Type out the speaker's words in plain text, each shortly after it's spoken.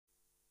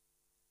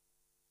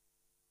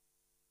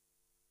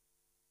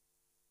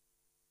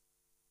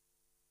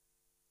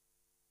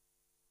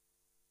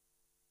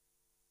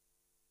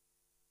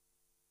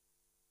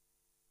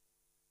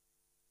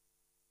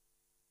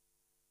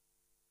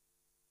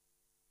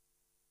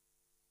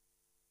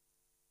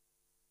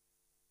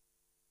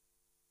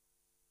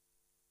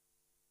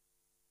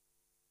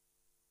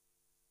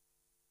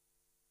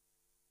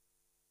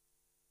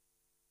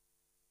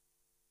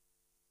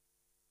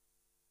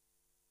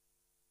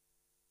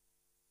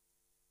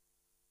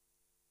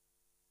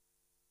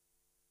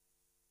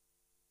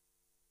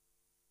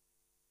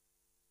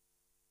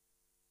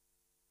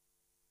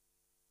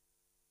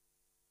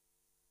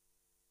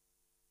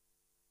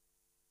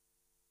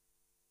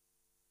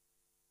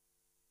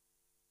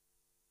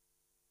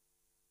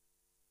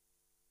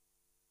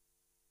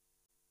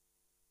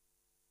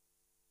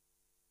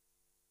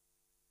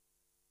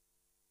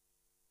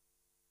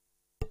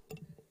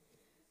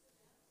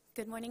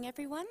Good morning,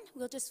 everyone.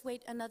 We'll just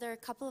wait another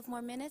couple of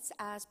more minutes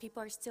as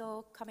people are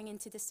still coming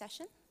into this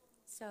session.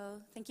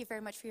 So thank you very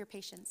much for your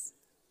patience.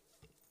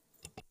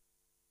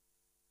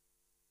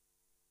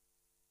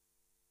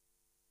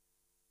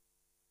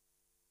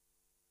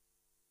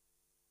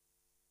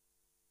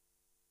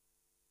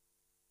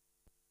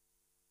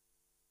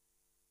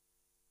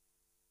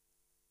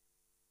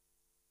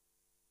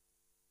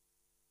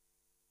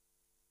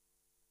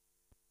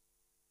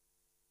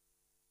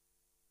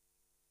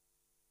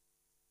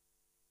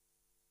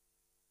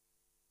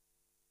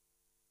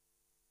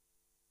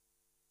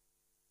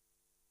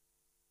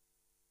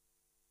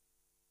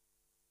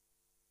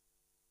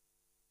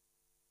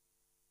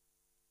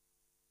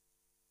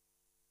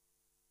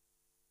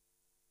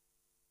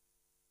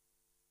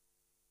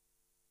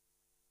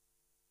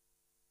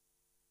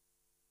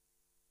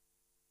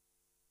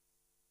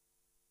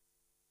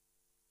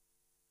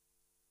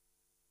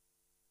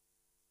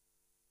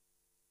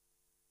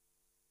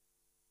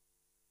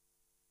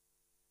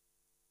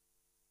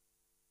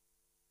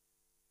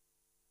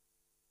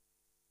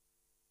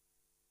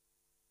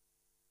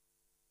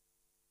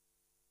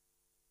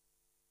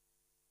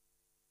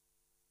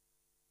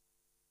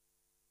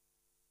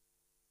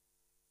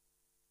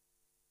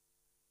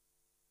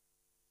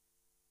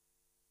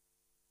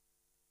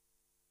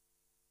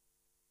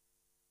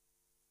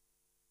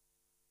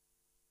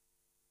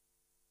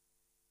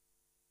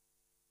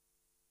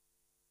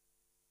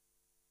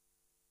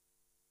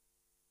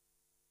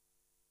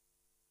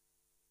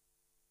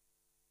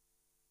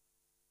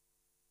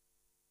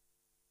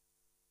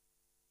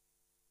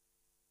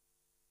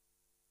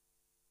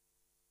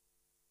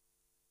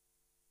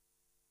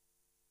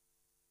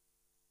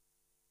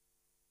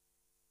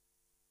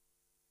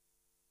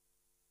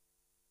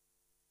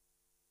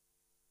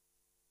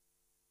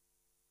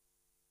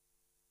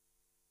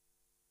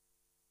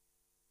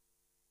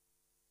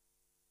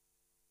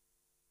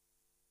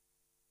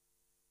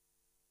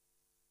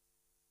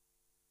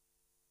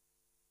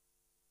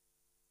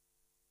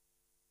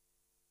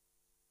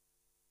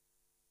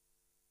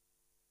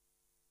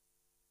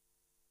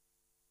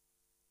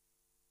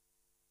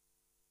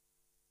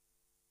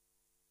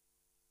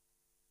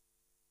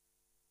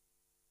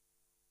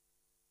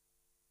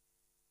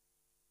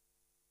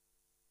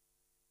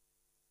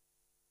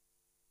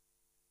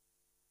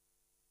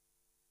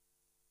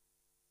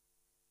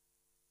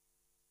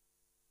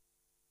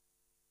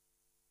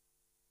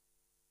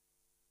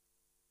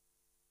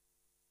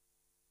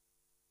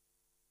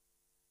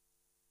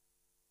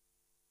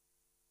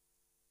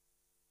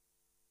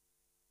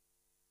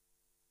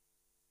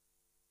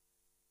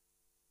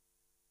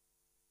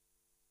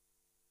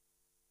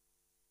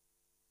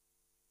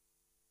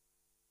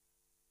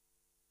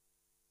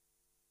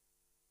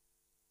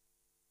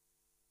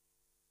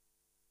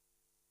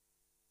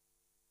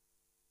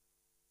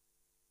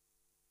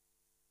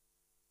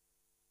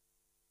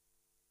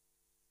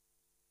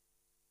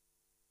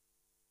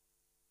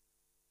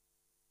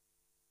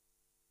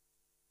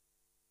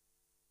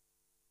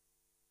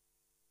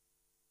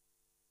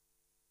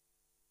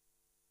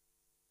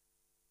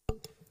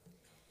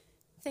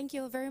 Thank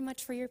you very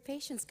much for your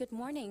patience. Good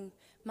morning.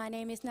 My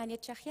name is Nadia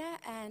Chahia,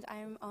 and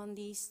I'm on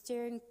the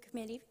steering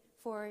committee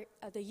for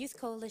the Youth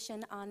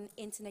Coalition on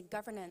Internet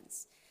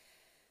Governance.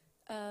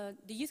 The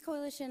Youth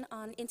Coalition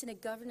on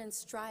Internet Governance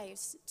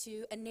strives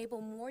to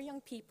enable more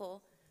young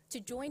people to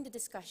join the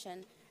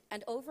discussion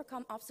and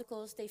overcome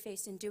obstacles they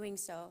face in doing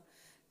so,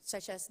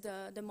 such as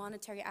the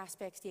monetary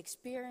aspects, the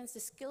experience, the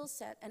skill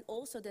set, and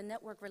also the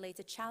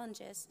network-related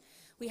challenges.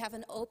 We have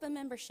an open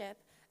membership,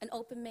 an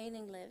open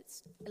mailing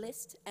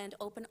list, and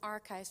open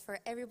archives for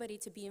everybody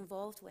to be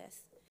involved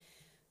with.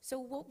 So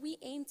what we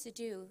aim to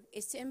do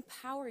is to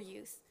empower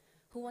youth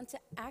who want to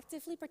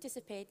actively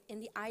participate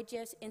in the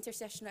IGF's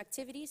intersessional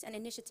activities and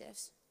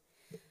initiatives.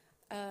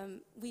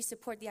 We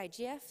support the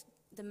IGF,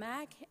 the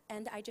MAG,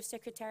 and the IGF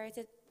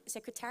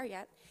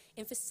Secretariat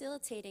in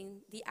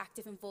facilitating the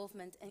active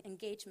involvement and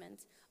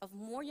engagement of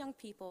more young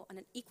people on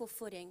an equal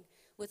footing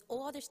with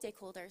all other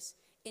stakeholders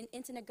in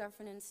internet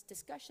governance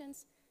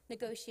discussions,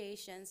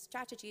 negotiations,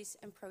 strategies,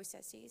 and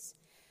processes.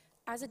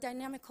 As a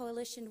dynamic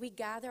coalition, we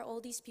gather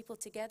all these people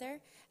together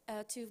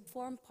to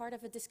form part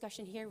of a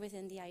discussion here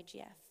within the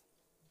IGF.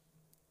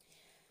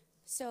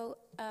 So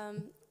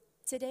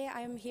today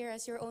I am here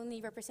as your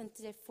only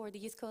representative for the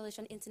Youth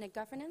Coalition Internet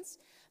Governance.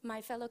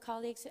 My fellow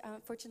colleagues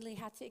unfortunately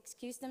had to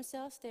excuse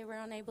themselves. They were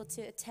unable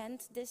to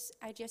attend this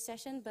IGF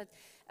session, but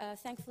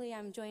thankfully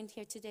I'm joined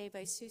here today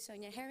by Sue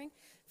Sonia Herring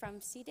from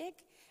CDIG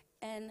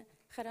and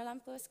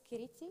Charalampos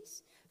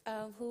Kiritis,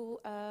 who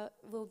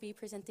will be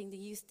presenting the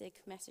YouthDig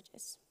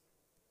messages.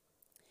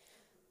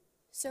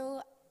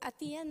 So at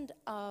the end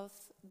of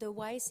the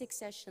Y6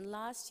 session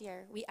last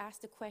year, we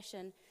asked the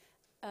question,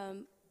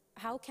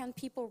 how can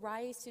people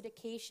rise to the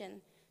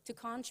occasion to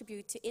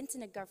contribute to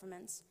internet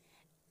governance,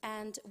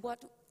 and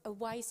what a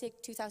Y6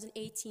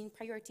 2018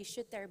 priority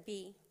should there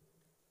be?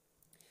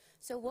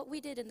 So what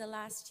we did in the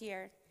last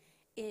year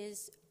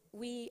is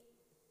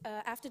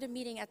after the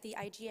meeting at the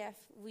IGF,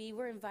 we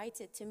were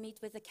invited to meet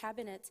with the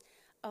cabinet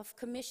of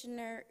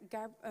Commissioner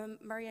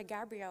Maria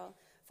Gabriel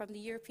from the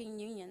European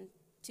Union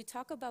to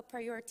talk about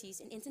priorities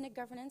in internet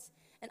governance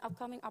and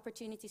upcoming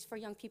opportunities for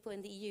young people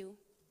in the EU.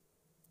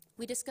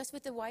 We discussed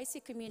with the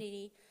YC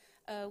community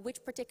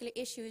which particular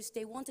issues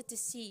they wanted to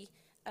see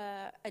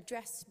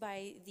addressed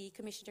by the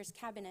Commissioner's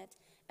Cabinet,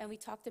 and we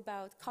talked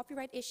about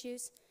copyright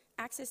issues,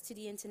 access to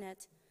the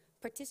internet,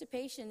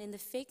 participation in the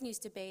fake news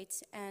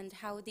debate, and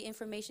how the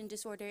information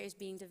disorder is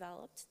being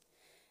developed.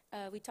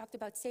 We talked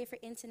about safer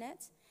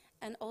internet,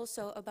 and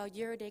also about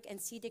Eurodic and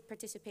CDIC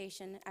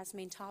participation as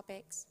main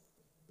topics.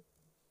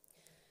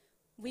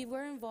 We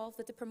were involved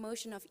with the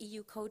promotion of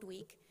EU Code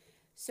Week,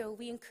 so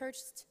we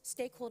encouraged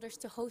stakeholders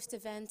to host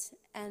events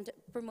and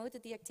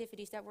promoted the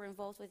activities that were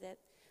involved with it.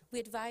 We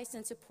advised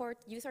and support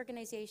youth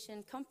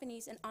organizations,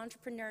 companies, and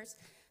entrepreneurs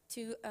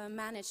to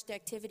manage the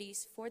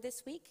activities for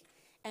this week,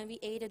 and we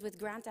aided with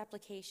grant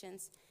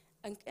applications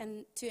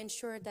and to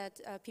ensure that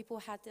people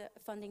had the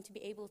funding to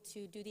be able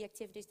to do the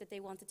activities that they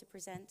wanted to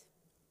present.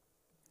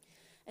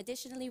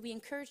 Additionally, we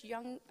encourage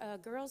young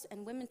girls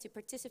and women to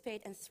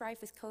participate and thrive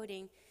with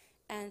coding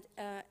and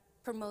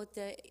promote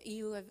the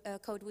EU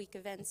Code Week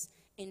events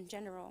in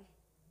general.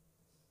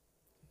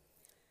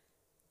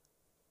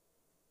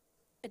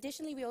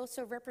 Additionally, we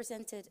also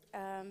represented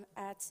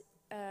at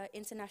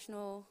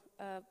international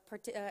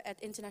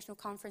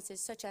conferences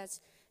such as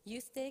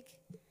YouthDig,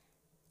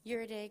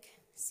 Eurodic,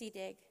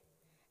 CDIG,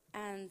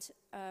 and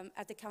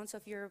at the Council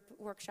of Europe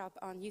workshop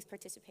on youth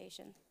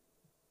participation.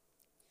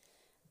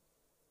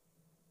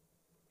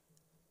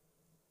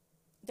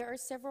 There are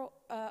several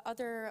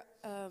other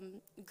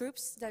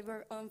groups that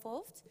were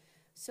involved.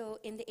 So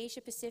in the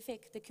Asia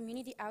Pacific, the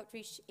community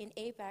outreach in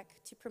APAC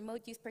to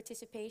promote youth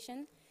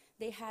participation,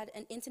 they had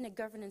an internet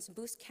governance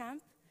boost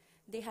camp.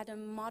 They had a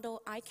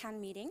model ICANN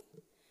meeting.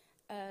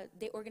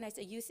 They organized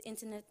a youth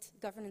internet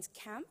governance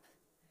camp.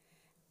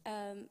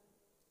 And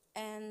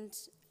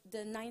the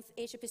 9th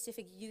Asia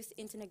Pacific Youth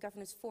Internet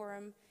Governance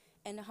Forum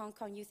and the Hong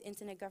Kong Youth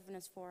Internet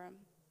Governance Forum.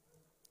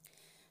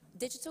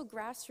 Digital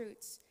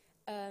Grassroots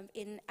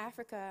in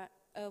Africa,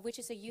 which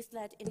is a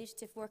youth-led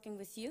initiative working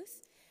with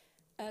youth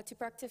to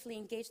proactively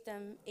engage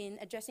them in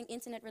addressing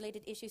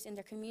internet-related issues in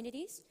their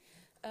communities,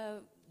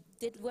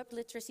 did web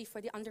literacy for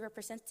the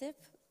underrepresented,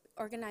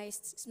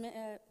 organized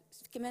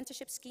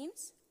mentorship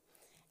schemes,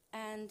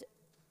 and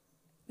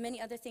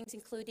many other things,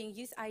 including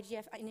youth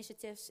IGF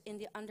initiatives in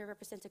the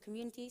underrepresented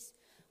communities,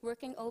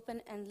 working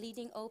open and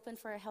leading open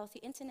for a healthy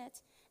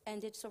internet,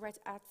 and digital rights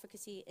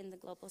advocacy in the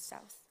Global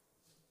South.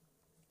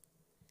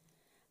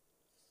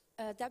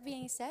 That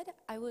being said,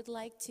 I would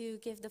like to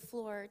give the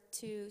floor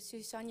to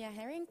Susanna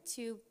Herring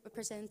to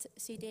present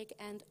CDIG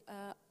and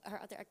her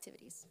other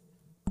activities.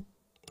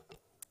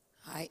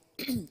 Hi.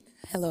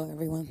 Hello,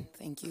 everyone.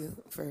 Thank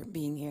you for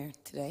being here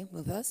today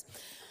with us.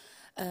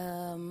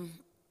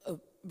 A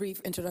brief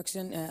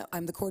introduction.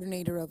 I'm the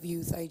coordinator of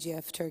Youth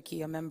IGF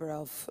Turkey, a member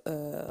of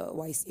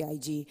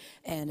YCIG,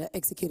 and an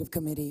executive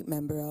committee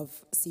member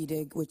of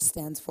CDIG, which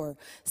stands for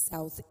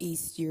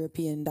Southeast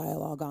European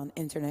Dialogue on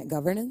Internet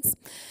Governance.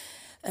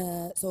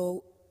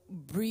 So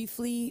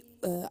briefly,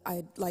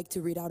 I'd like to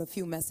read out a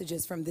few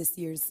messages from this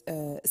year's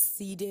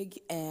CDIG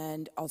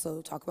and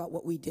also talk about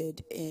what we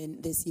did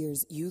in this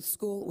year's youth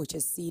school, which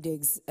is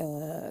CDIG's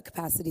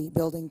capacity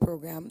building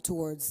program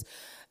towards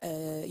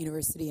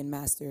university and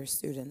master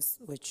students,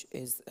 which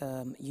is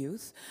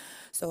youth.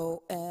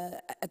 So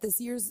at this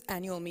year's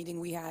annual meeting,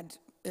 we had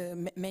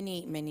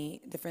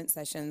many different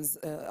sessions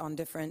on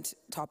different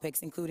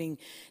topics, including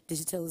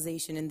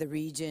digitalization in the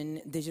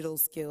region, digital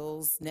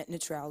skills, net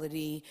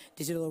neutrality,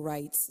 digital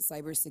rights,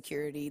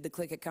 cybersecurity, the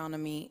click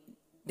economy,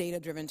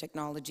 data-driven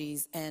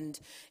technologies, and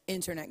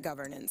internet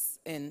governance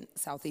in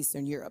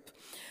Southeastern Europe.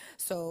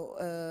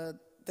 So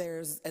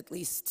there's at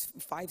least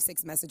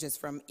 5-6 messages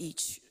from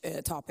each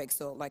topic.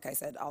 So like I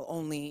said, I'll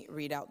only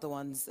read out the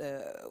ones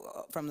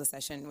from the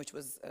session, which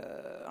was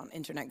on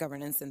internet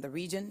governance in the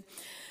region.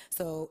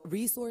 So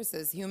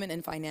resources, human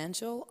and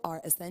financial, are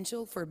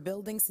essential for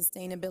building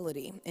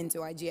sustainability into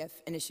IGF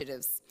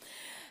initiatives.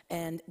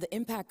 And the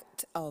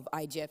impact of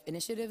IGF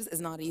initiatives is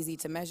not easy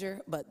to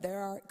measure, but there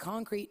are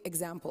concrete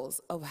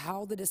examples of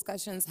how the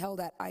discussions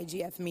held at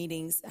IGF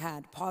meetings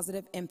had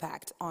positive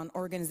impact on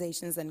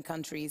organizations and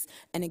countries.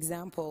 An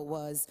example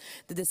was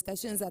the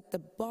discussions at the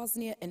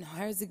Bosnia and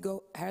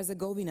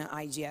Herzegovina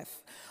IGF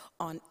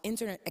on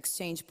internet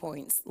exchange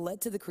points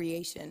led to the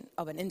creation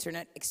of an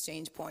internet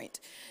exchange point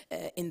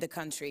in the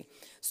country.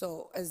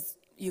 So as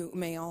you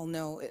may all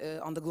know,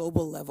 on the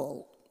global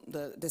level,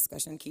 the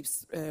discussion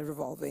keeps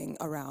revolving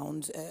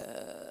around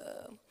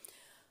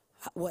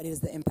what is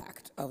the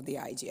impact of the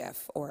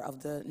IGF or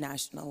of the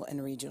national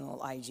and regional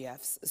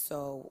IGFs.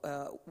 So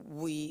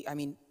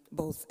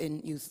both in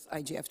Youth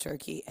IGF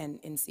Turkey and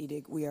in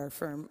CDIG, we are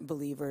firm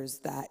believers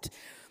that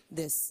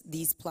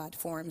these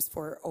platforms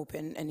for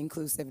open and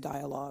inclusive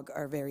dialogue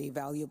are very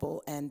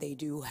valuable, and they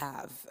do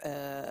have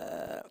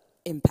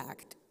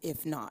impact,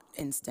 if not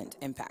instant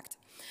impact.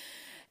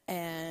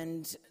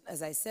 And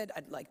as I said,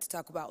 I'd like to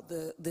talk about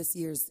this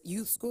year's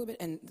youth school a bit,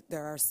 and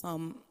there are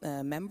some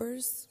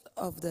members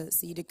of the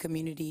seated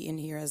community in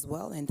here as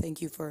well, and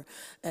thank you for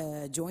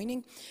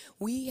joining.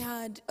 We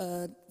had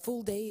a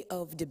full day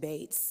of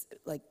debates.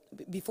 Like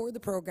before the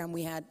program,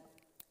 we had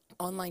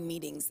online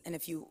meetings and a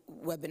few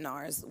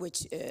webinars,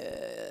 which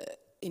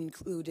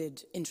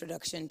included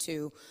introduction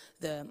to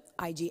the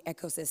IG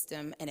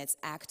ecosystem and its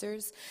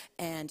actors.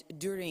 And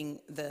during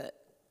the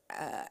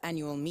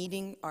annual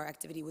meeting, our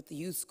activity with the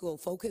youth school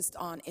focused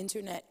on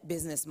internet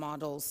business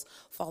models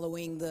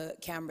following the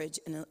Cambridge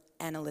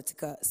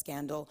Analytica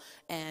scandal.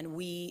 And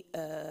we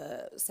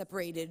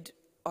separated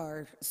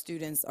our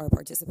students, our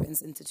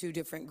participants, into two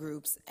different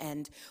groups,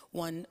 and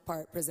one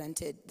part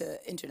presented the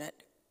internet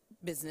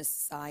business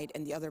side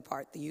and the other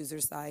part the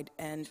user side.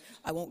 And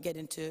I won't get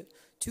into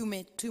too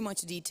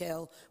much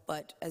detail,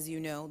 but as you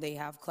know, they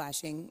have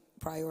clashing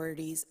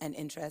priorities and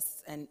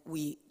interests, and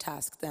we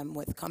tasked them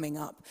with coming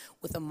up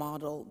with a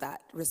model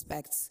that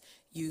respects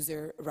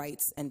user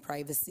rights and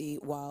privacy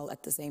while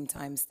at the same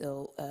time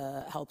still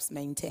helps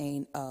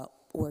maintain a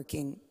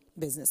working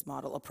business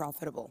model, a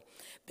profitable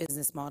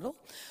business model.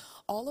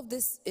 All of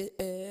this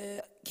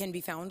can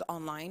be found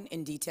online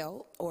in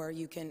detail, or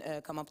you can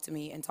come up to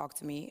me and talk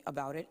to me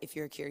about it if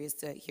you're curious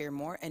to hear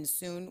more. And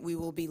soon we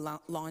will be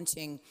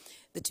launching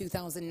the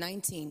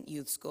 2019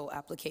 Youth School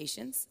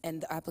applications, and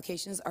the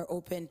applications are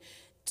open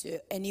to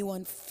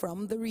anyone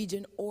from the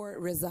region or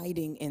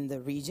residing in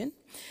the region.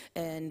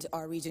 And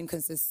our region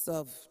consists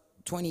of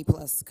 20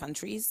 plus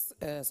countries,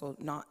 so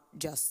not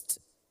just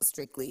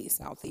strictly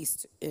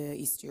Southeast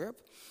East Europe.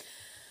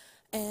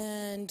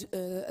 And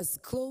as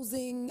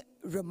closing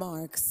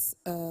remarks,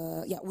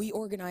 we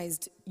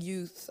organized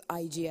Youth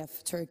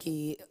IGF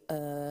Turkey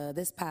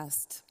this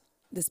past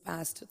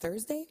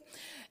Thursday,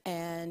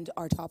 and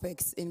our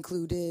topics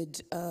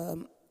included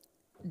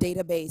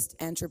data-based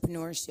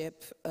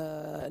entrepreneurship,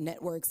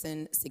 networks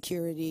and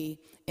security,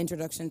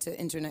 introduction to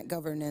internet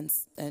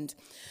governance, and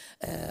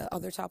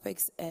other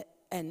topics,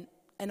 and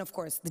of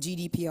course the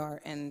GDPR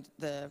and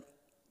the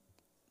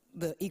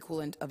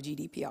equivalent of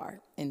GDPR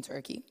in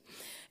Turkey.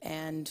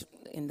 And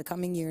in the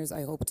coming years,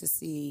 I hope to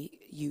see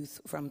youth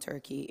from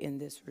Turkey in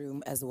this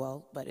room as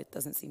well, but it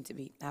doesn't seem to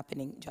be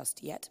happening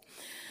just yet.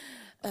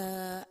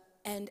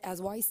 And as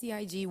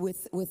YCIG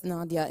with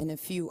Nadia and a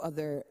few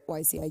other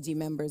YCIG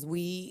members,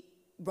 we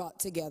brought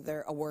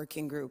together a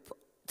working group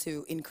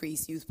to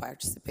increase youth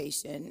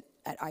participation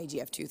at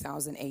IGF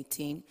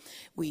 2018.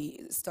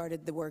 We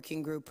started the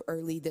working group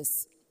early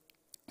this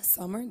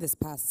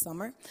past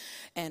summer,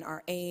 and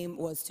our aim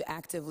was to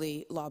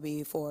actively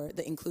lobby for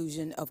the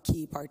inclusion of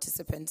key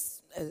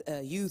participants,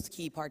 youth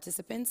key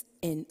participants,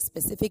 in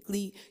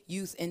specifically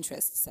youth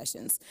interest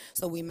sessions.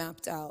 So we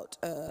mapped out,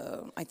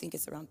 I think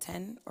it's around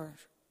 10 or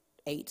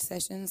 8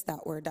 sessions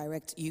that were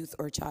direct youth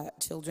or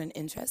children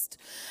interest.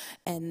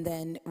 And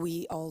then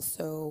we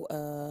also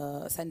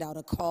send out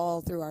a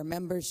call through our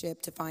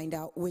membership to find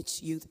out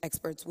which youth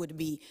experts would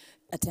be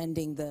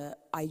attending the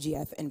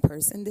IGF in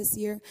person this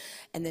year.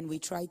 And then we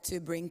tried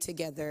to bring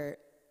together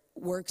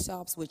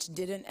workshops which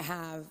didn't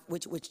have,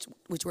 which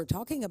were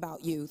talking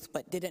about youth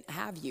but didn't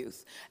have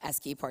youth as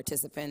key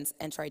participants,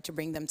 and tried to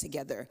bring them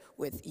together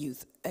with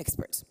youth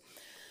experts.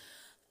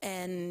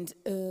 And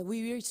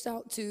we reached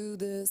out to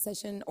the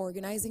session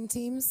organizing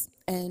teams,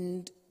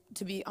 and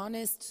to be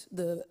honest,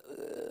 the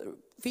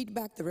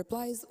feedback, the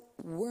replies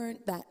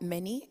weren't that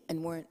many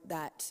and weren't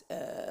that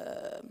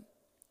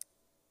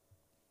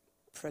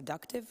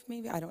productive,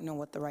 maybe. I don't know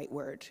what the right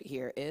word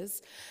here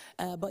is.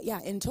 But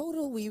yeah, in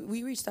total, we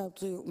reached out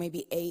to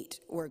maybe 8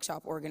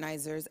 workshop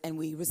organizers, and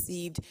we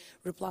received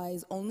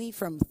replies only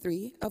from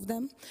 3 of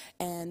them.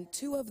 And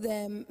 2 of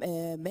them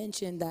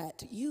mentioned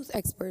that youth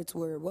experts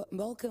were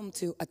welcome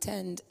to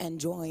attend and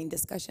join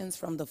discussions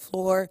from the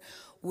floor,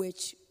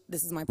 which,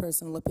 this is my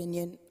personal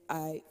opinion,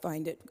 I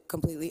find it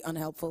completely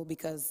unhelpful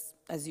because,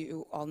 as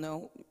you all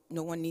know,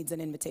 no one needs an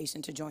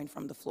invitation to join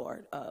from the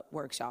floor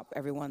workshop.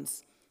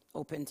 Everyone's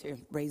open to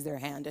raise their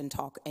hand and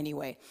talk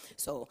anyway.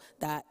 So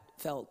that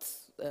felt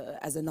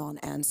as a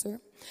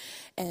non-answer.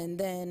 And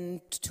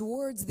then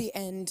towards the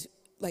end,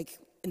 like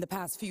in the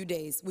past few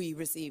days, we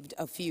received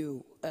a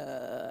few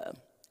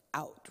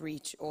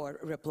outreach or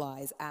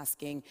replies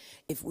asking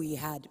if we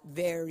had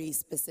very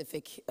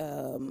specific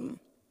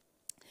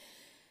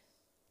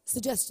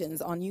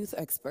suggestions on youth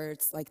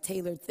experts, like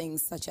tailored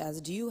things such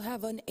as, do you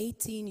have an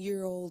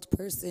 18-year-old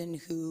person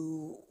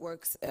who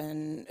works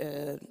in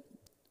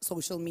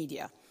social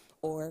media,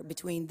 or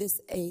between this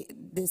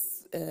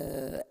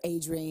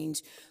age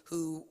range,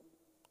 who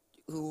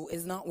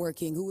is not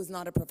working, who is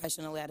not a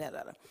professional,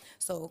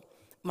 So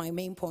my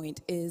main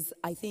point is,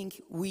 I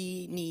think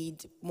we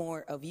need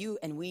more of you,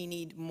 and we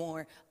need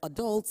more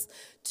adults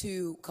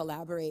to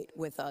collaborate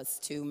with us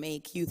to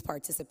make youth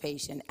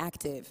participation,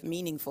 active,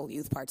 meaningful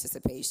youth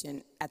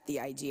participation at the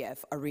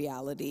IGF, a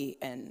reality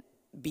and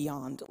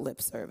beyond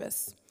lip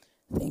service.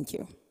 Thank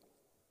you.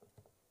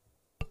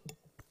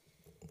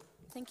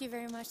 Thank you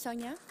very much,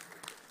 Sonia.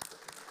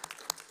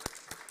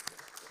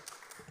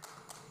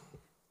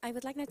 I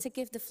would like now to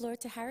give the floor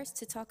to Harris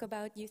to talk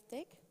about Youth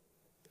Dig.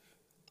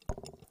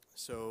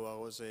 So I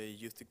was a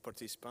Youth Dig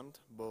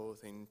participant,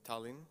 both in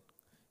Tallinn,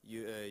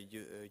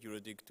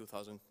 Eurodig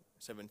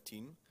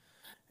 2017,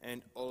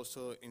 and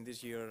also in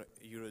this year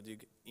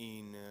Eurodig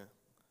in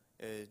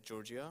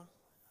Georgia,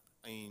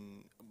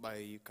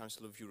 by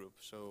Council of Europe.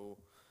 So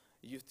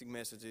Youth Dig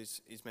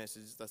messages is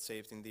messages that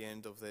saved in the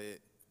end of the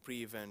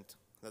pre-event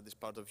that is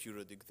part of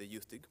Eurodig, the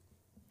Youth Dig,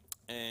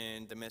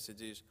 and the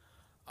messages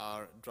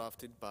are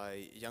drafted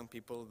by young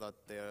people that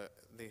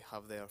they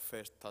have their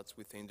first touch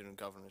with the internet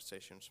governance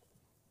sessions.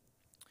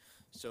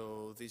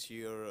 So this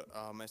year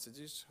our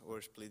messages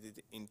were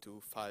split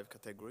into 5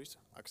 categories: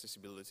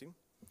 accessibility,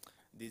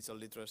 digital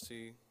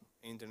literacy,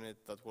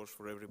 internet that works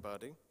for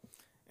everybody,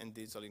 and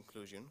digital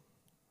inclusion,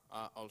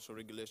 also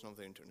regulation of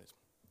the internet.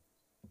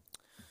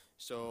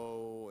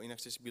 So in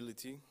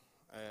accessibility,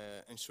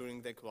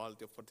 ensuring the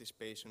equality of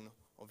participation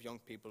of young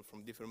people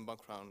from different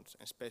backgrounds,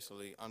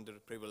 especially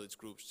underprivileged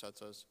groups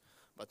such as,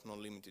 but not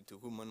limited to,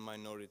 women,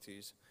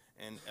 minorities,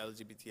 and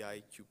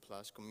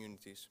LGBTIQ+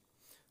 communities,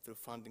 through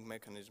funding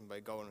mechanisms by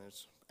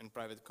governments and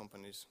private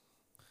companies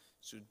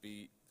should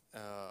be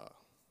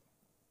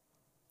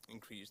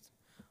increased.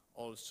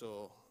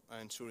 Also,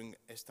 ensuring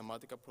a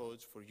systematic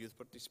approach for youth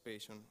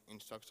participation in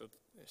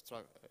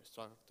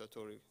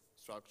statutory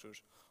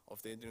structures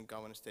of the internet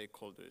governance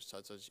stakeholders,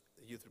 such as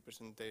youth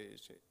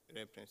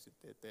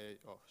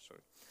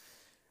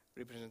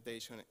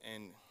representation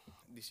and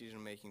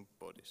decision-making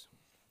bodies.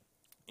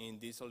 In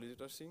digital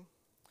literacy,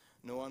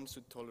 no one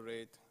should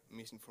tolerate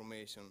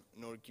misinformation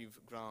nor give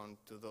ground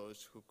to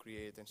those who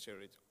create and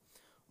share it.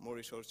 More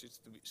resources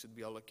should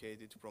be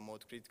allocated to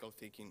promote critical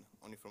thinking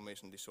on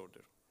information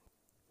disorder.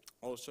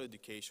 Also,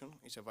 education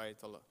is a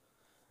vital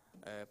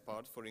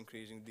part for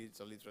increasing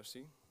digital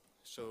literacy,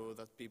 so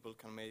that people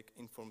can make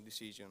informed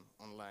decisions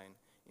online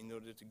in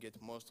order to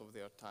get most of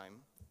their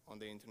time on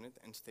the internet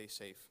and stay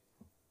safe.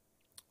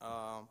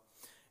 An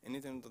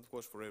internet that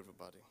works for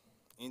everybody.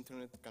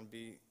 Internet can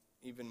be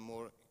even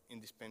more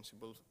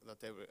indispensable than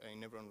ever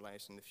in everyone's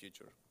lives in the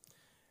future.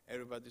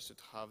 Everybody should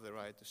have the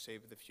right to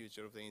save the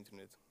future of the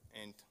internet,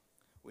 and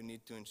we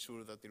need to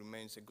ensure that it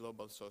remains a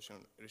global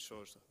social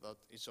resource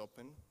that is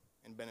open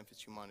and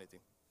benefits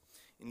humanity.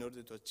 In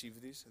order to achieve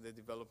this, the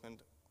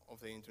development of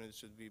the internet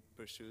should be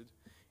pursued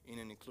in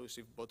an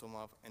inclusive,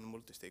 bottom-up and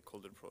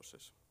multi-stakeholder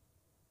process.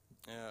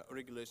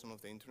 Regulation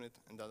of the internet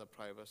and data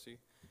privacy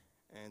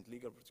and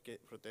legal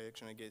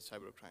protection against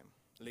cybercrime.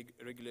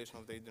 Regulation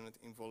of the internet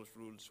involves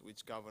rules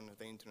which govern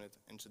the internet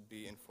and should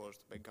be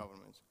enforced by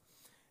governments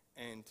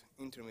and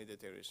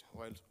intermediaries,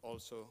 while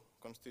also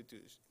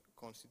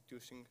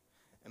constituting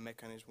a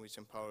mechanism which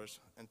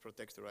empowers and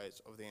protects the rights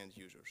of the end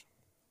users.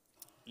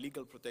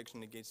 Legal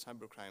protection against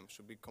cybercrime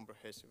should be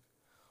comprehensive.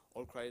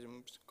 All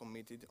crimes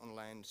committed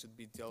online should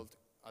be dealt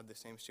at the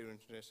same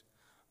seriousness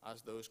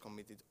as those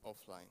committed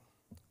offline.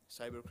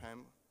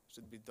 Cybercrime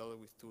should be dealt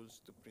with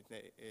tools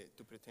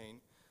to pertain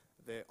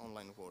the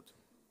online world.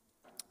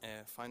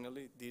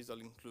 Finally, digital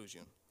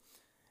inclusion.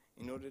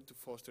 In order to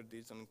foster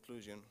digital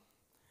inclusion,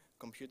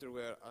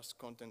 computerware as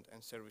content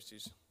and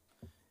services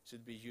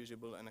should be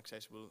usable and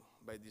accessible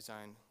by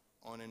design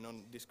on a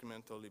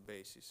non-discriminatory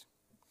basis.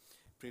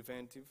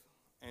 Preventive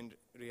and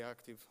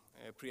preactive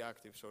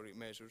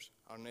measures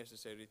are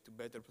necessary to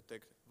better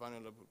protect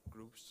vulnerable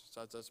groups,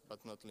 such as,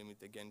 but not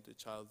limited again to,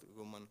 child,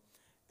 women,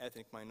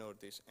 ethnic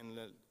minorities, and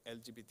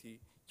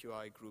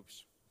LGBTQI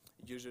groups.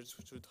 Users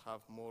should have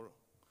more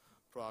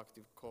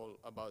proactive call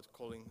about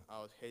calling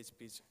out hate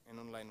speech and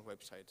online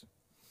websites.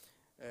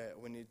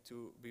 We need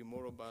to be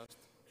more robust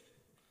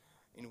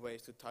in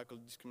ways to tackle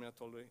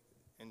discriminatory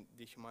and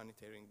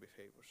dehumanitarian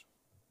behaviors.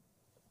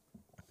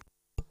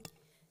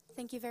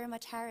 Thank you very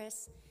much,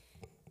 Harris.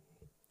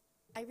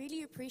 I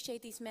really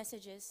appreciate these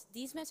messages.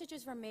 These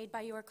messages were made by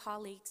your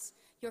colleagues.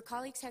 Your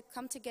colleagues had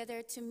come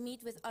together to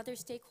meet with other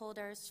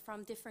stakeholders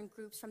from different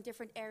groups, from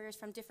different areas,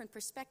 from different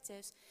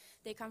perspectives.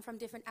 They come from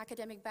different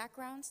academic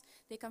backgrounds.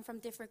 They come from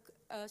different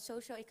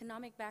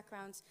socio-economic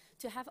backgrounds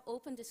to have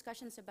open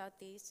discussions about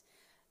these.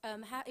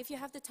 If you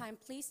have the time,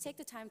 please take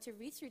the time to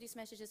read through these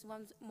messages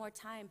one more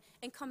time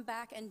and come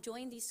back and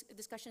join these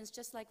discussions,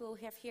 just like we'll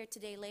have here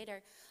today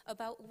later,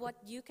 about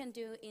what you can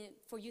do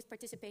for youth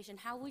participation.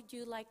 How would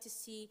you like to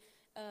see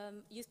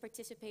youth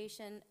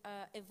participation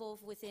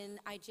evolve within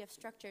IGF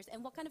structures,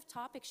 and what kind of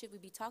topics should we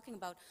be talking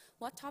about?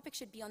 What topics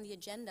should be on the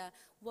agenda?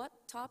 What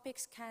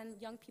topics can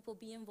young people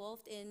be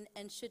involved in,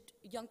 and should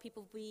young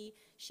people be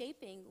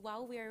shaping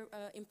while we're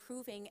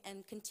improving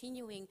and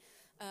continuing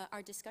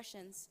our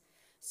discussions?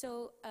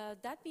 So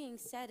that being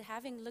said,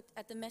 having looked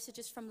at the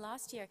messages from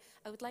last year,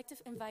 I would like to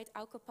invite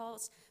Auke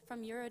Pauls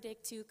from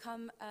Eurodig to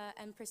come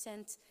and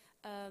present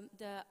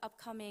the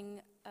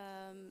upcoming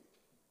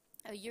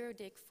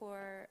Eurodig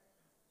for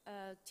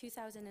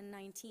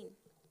 2019.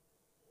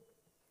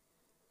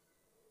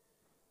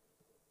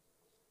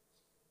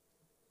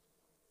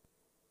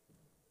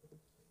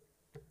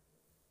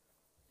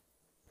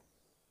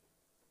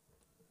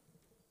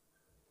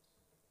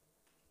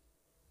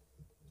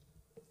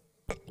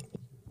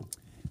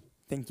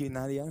 Thank you,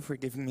 Nadia, for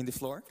giving me the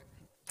floor.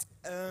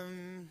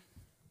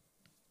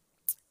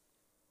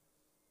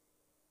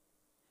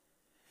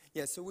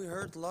 Yeah, so we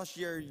heard last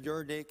year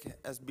Yuridik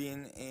has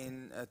been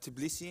in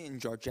Tbilisi in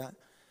Georgia.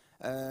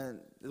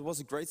 It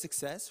was a great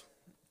success.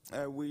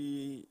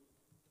 We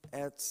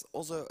had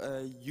also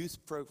a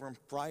youth program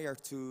prior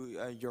to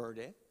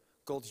Yuridik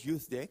called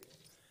YouthDick,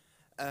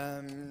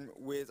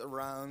 with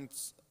around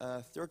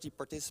 30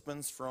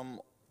 participants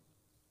from,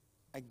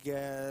 I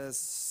guess,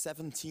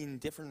 17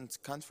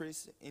 different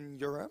countries in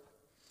Europe.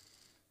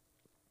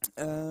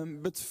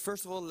 But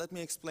first of all, let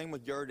me explain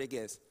what Yuridik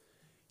is.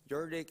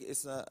 Yuridik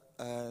is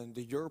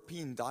the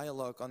European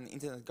Dialogue on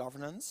Internet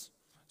Governance.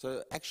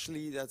 So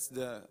actually that's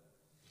the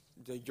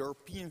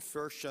European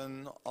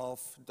version of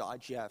the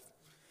IGF.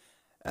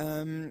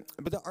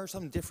 But there are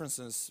some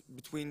differences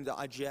between the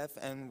IGF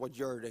and what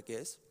Yuridik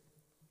is.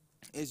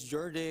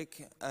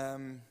 Yuridik,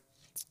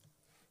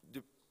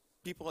 the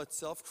people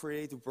itself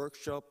create a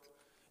workshop.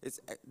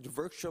 The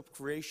workshop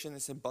creation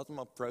is a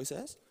bottom-up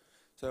process.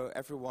 So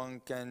everyone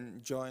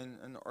can join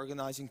an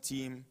organizing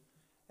team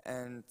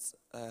and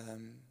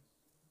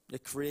they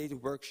create a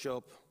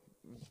workshop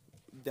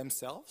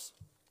themselves.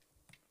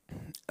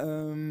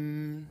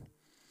 And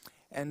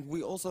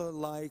we also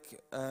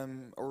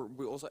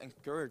we also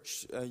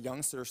encourage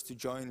youngsters to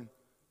join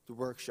the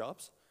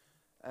workshops.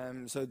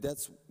 So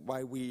that's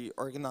why we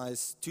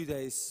organize 2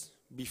 days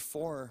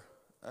before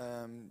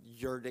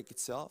Yuridik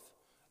itself,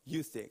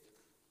 YouthDick.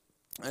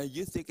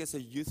 YouthDick is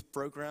a youth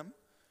program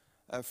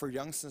for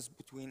youngsters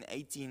between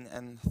 18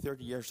 and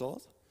 30 years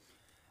old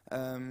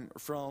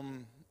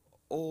from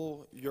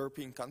all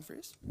European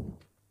countries.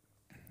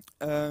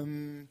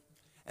 And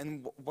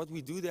what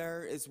we do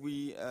there is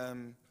we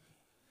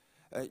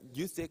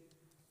YouthDick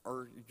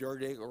or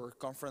Yuridik or a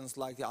conference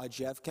like the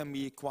IGF can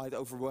be quite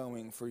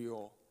overwhelming for you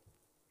all.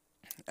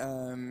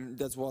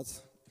 That's what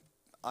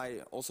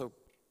I also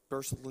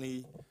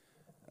personally,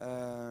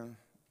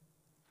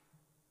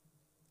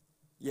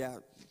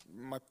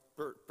 my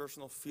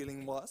personal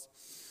feeling was.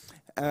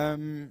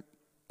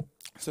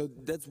 So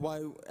that's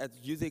why at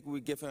YouthDick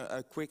we give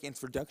a quick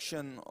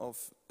introduction of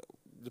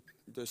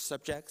the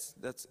subjects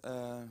that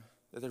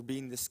are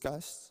being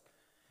discussed,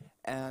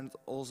 and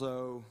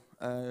also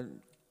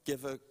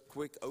give a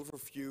quick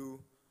overview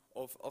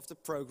of the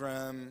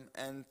program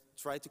and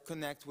try to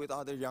connect with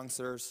other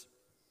youngsters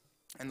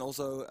and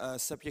also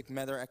subject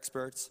matter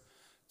experts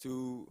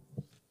to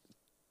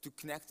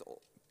connect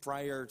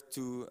prior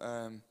to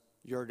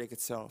YouthDick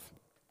itself.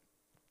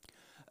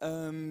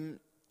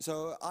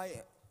 So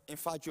I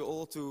invite you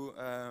all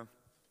to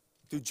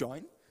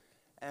join,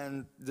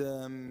 and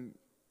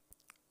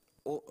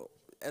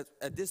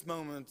at this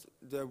moment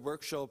the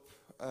workshop,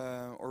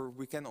 or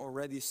we can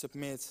already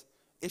submit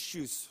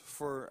issues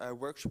for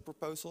workshop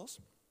proposals.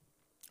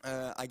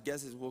 I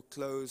guess it will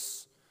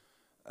close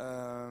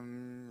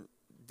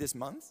this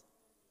month.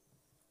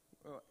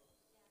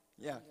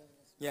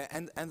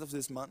 End of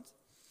this month.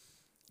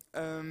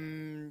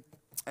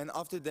 And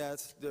after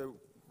that, the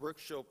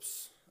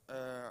workshops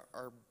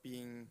are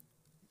being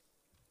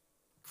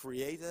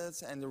created,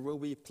 and there will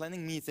be a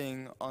planning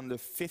meeting on the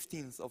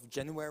 15th of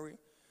January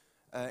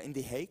in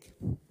The Hague.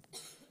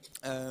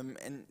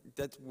 And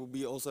that will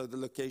be also the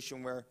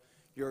location where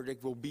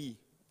YouthDick will be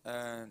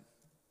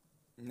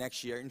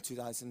next year in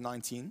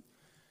 2019.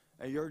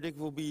 YouthDick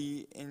will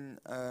be in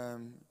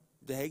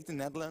The Hague, the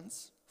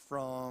Netherlands,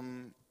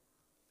 from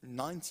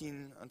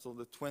 19 until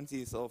the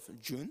 20th of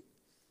June.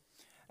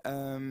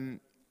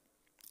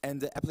 And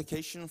the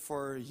application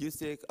for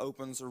YouthDick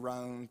opens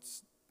around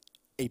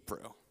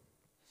April.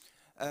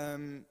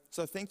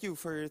 So thank you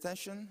for your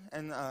attention,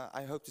 and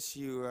I hope to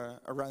see you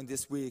around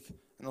this week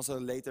and also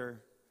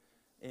later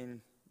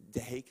in The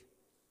Hague.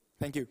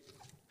 Thank you.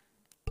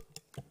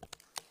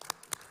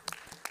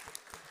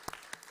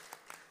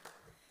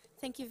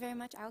 Thank you very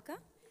much, Alka.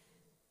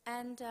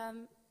 And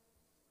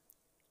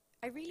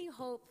I really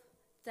hope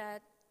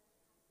that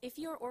if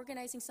you're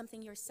organizing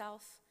something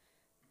yourself,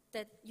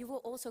 that you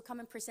will also come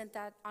and present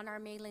that on our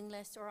mailing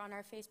list or on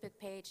our Facebook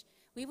page.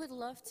 We would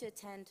love to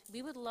attend.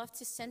 We would love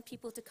to send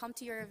people to come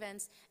to your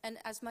events. And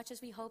as much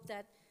as we hope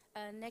that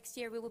next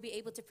year we will be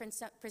able to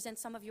present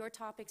some of your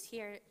topics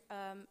here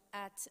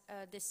at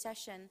this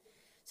session,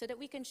 so that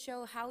we can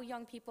show how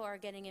young people are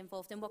getting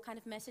involved and what kind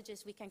of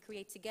messages we can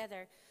create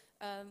together.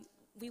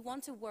 We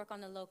want to work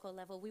on a local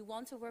level. We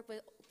want to work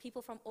with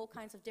people from all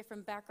kinds of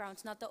different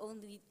backgrounds, not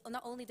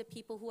only the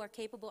people who are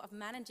capable of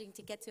managing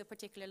to get to a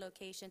particular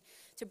location,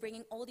 to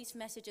bringing all these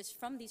messages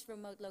from these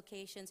remote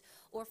locations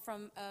or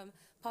from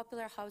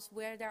popular hubs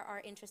where there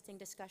are interesting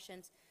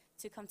discussions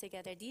to come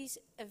together. These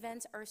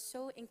events are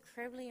so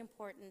incredibly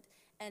important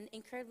and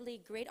incredibly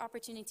great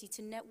opportunity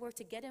to network,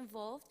 to get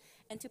involved,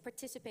 and to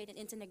participate in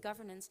internet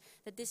governance,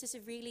 that this is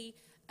a really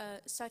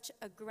such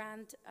a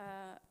grand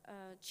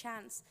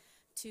chance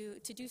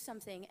to do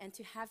something and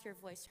to have your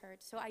voice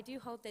heard. So I do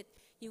hope that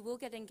you will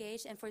get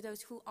engaged, and for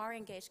those who are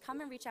engaged,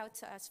 come and reach out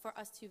to us for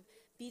us to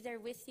be there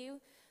with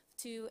you,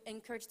 to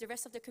encourage the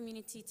rest of the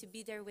community to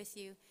be there with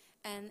you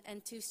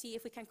and to see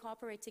if we can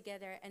cooperate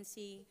together and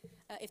see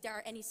if there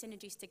are any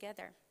synergies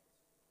together.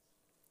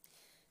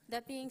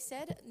 That being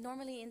said,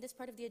 normally in this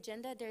part of the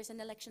agenda, there's an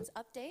elections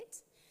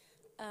update.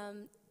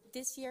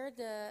 This year,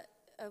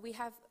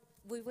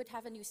 we would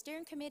have a new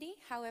steering committee.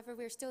 However,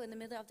 we're still in the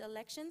middle of the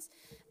elections.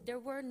 There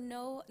were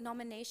no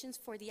nominations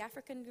for the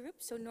African group.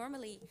 So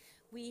normally,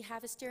 we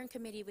have a steering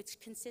committee which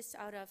consists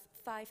out of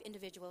 5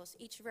 individuals,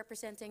 each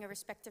representing a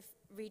respective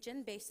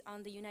region based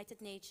on the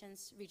United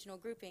Nations regional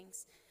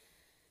groupings.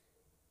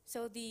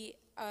 So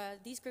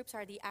these groups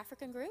are the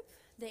African group,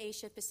 the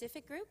Asia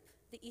Pacific group,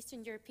 the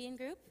Eastern European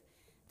group,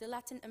 the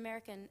Latin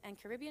American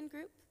and Caribbean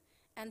group,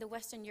 and the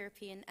Western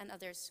European and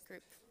others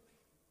group.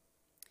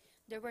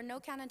 There were no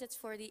candidates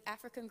for the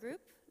African group,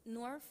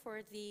 nor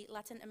for the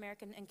Latin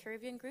American and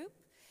Caribbean group,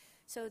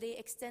 so they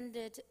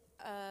extended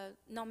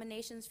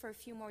nominations for a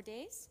few more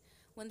days.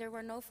 When there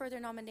were no further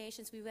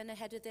nominations, we went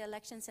ahead with the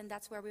elections, and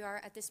that's where we are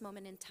at this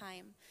moment in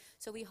time.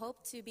 So we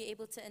hope to be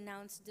able to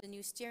announce the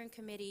new steering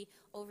committee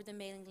over the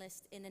mailing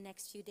list in the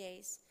next few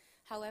days.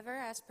 However,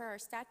 as per our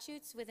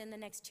statutes, within the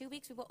next 2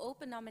 weeks, we will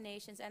open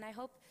nominations, and I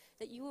hope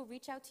that you will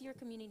reach out to your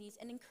communities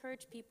and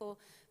encourage people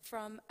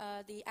from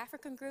the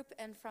African group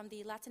and from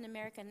the Latin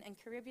American and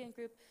Caribbean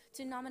group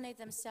to nominate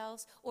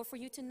themselves, or for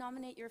you to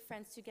nominate your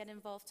friends to get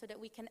involved so that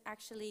we can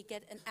actually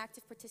get an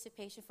active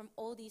participation from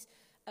all these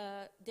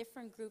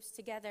different groups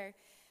together,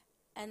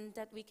 and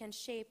that we can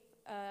shape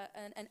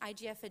an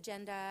IGF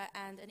agenda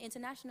and an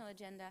international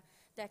agenda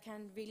that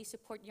can really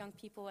support young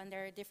people and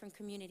their different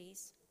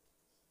communities.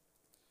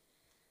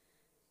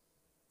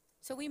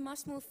 So we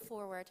must move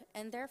forward,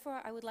 and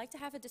therefore I would like to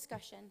have a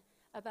discussion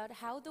about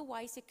how the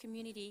WISIC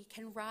community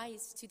can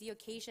rise to the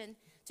occasion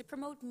to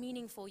promote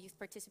meaningful youth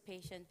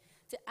participation,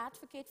 to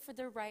advocate for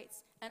the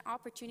rights and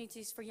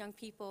opportunities for young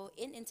people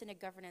in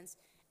internet governance,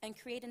 and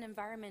create an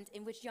environment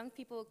in which young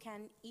people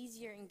can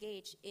easier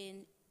engage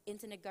in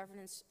internet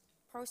governance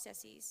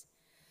processes.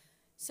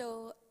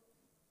 So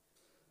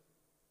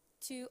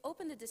to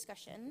open the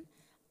discussion,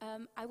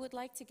 I would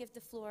like to give the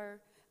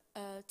floor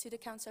to the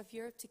Council of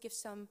Europe to give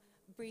some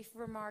brief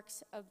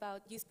remarks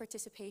about youth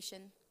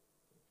participation.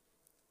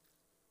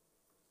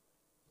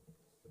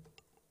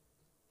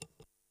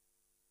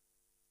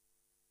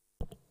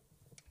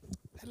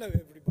 Hello,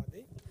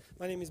 everybody.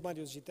 My name is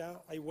Mario Gita.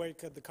 I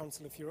work at the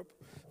Council of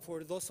Europe.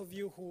 For those of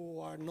you who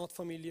are not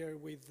familiar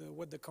with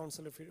what the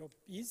Council of Europe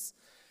is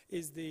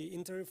the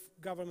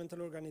intergovernmental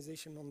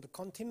organization on the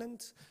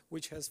continent,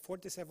 which has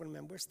 47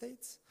 member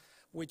states,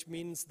 which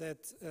means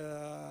that,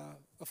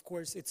 of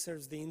course, it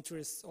serves the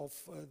interests of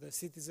the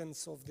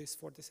citizens of these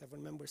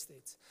 47 member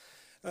states.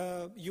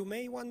 You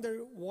may wonder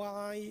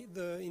why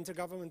the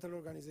intergovernmental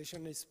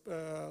organization is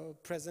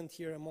present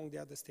here among the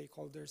other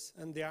stakeholders,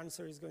 and the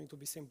answer is going to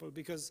be simple,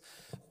 because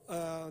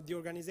the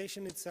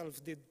organization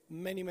itself did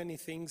many, many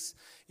things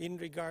in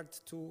regard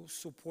to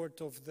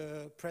support of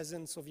the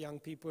presence of young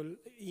people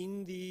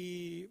in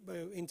the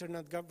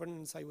internet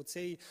governance, I would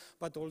say,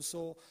 but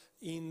also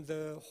in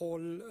the whole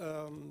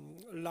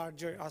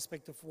larger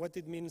aspect of what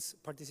it means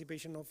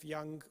participation of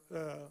young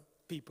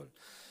people.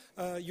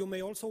 You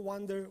may also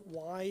wonder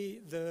why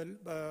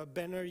the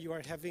banner you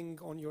are having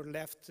on your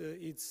left,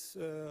 it's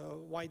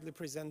widely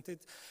presented,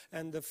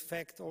 and the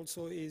fact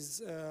also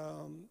is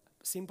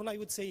simple, I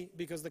would say,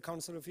 because the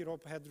Council of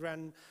Europe had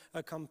run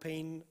a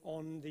campaign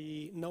on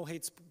the No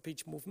Hate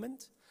Speech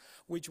movement,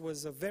 which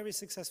was a very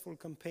successful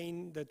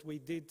campaign that we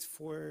did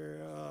for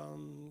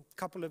a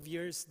couple of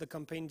years. The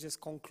campaign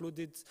just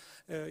concluded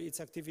its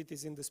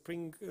activities in the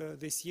spring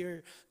this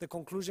year. The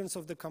conclusions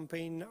of the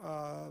campaign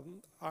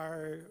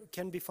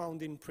can be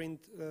found in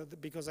print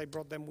because I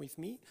brought them with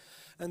me.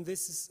 And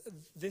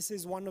this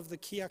is one of the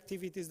key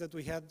activities that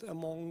we had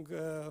among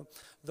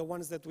the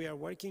ones that we are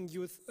working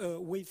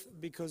with,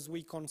 because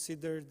we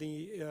consider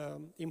the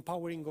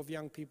empowering of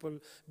young people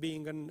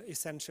being an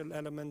essential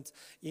element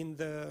in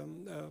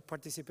the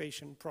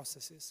participation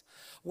processes.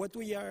 What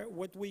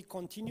we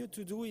continue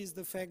to do is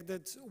the fact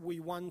that we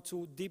want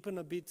to deepen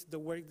a bit the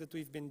work that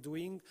we've been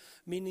doing,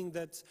 meaning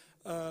that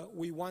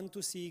we want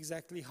to see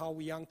exactly how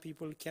young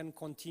people can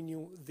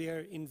continue their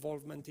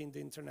involvement in the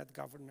internet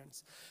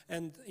governance.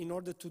 And in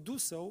order to do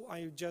so,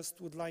 I just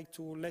would like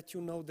to let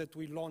you know that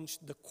we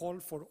launched the call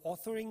for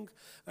authoring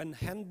a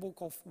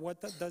handbook of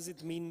what does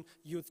it mean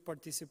youth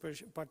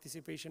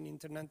participation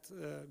internet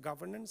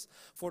governance.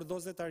 For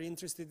those that are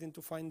interested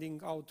into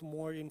finding out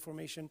more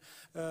information,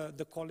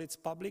 the call it's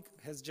public,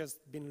 has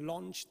just been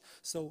launched.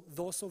 So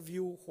those of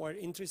you who are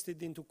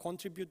interested into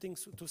contributing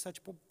to such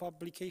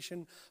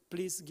publication,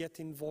 please get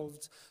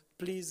involved.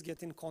 Please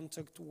get in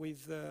contact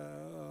with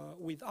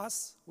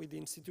us, with the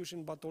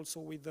institution, but also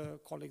with the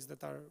colleagues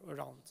that are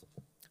around.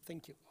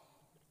 Thank you.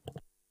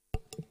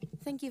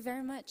 Thank you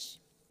very much.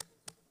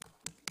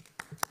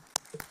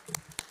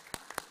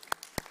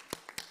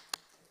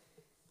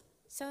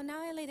 So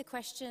now I lay the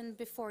question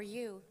before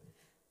you.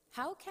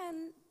 How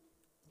can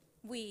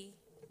we,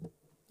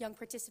 young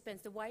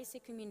participants, the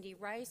WISIC community,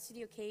 rise to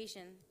the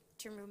occasion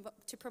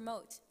to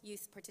promote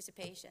youth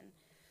participation?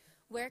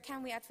 Where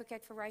can we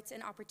advocate for rights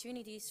and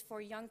opportunities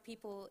for young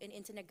people in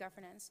internet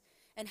governance?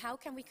 And how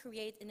can we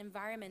create an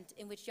environment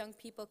in which young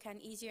people can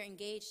easier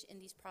engage in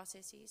these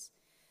processes?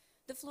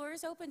 The floor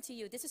is open to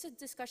you. This is a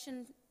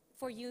discussion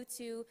for you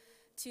to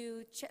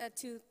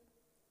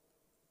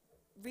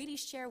really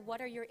share what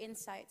are your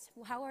insights,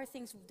 how are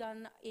things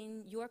done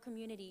in your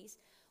communities,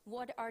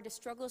 what are the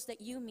struggles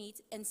that you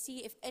meet, and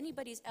see if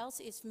anybody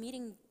else is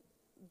meeting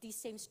these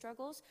same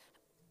struggles,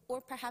 or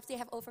perhaps they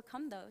have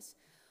overcome those.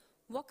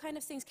 What kind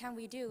of things can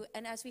we do?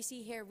 And as we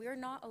see here, we're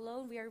not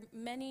alone.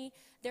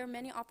 There are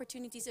many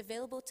opportunities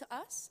available to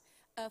us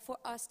for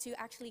us to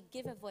actually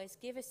give a voice,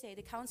 give a say.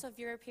 The Council of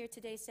Europe here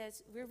today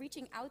says, we're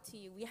reaching out to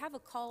you. We have a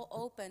call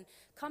open.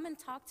 Come and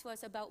talk to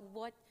us about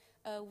what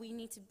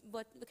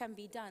what can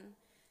be done.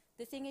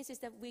 The thing is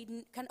that we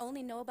can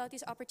only know about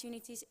these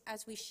opportunities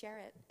as we share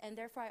it. And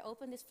therefore, I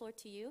open this floor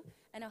to you,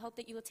 and I hope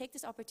that you will take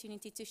this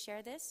opportunity to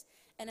share this,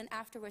 and then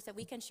afterwards that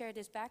we can share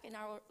this back in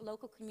our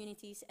local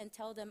communities and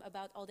tell them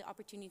about all the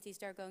opportunities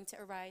that are going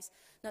to arise,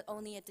 not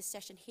only at this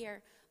session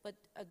here, but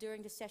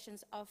during the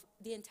sessions of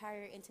the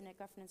entire Internet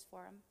Governance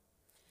Forum.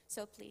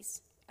 So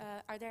please,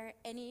 are there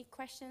any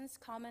questions,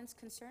 comments,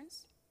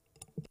 concerns?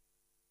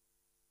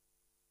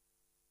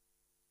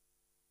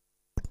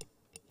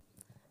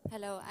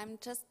 Hello, I'm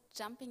just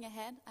jumping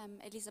ahead. I'm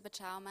Elisabeth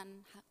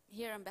Schaumann,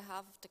 here on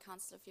behalf of the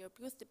Council of Europe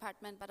Youth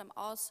Department, but I'm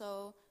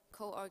also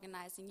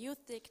co-organizing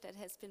YouthDig, that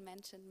has been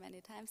mentioned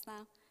many times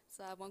now,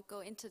 so I won't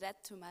go into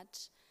that too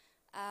much.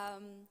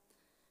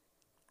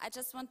 I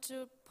just want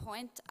to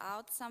point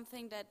out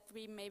something that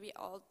we maybe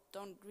all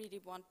don't really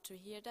want to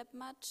hear that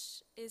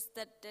much, is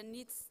that there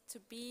needs to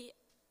be,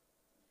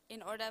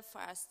 in order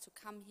for us to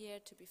come here,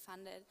 to be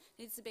funded,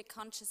 needs to be a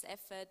conscious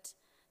effort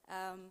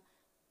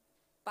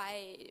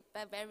by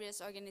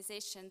various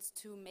organizations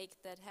to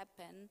make that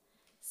happen.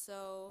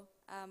 So,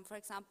 for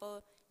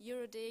example,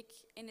 EuroDig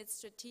in its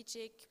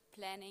strategic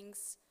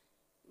plannings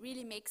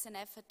really makes an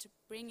effort to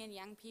bring in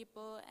young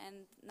people,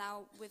 and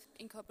now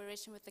in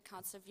cooperation with the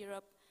Council of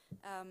Europe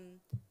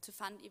to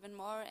fund even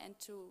more and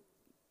to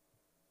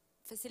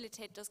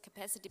facilitate those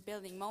capacity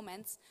building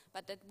moments,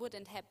 but that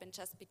wouldn't happen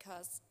just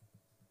because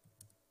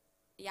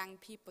young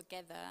people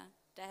gather.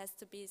 There has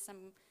to be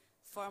some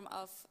form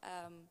of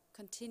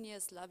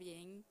continuous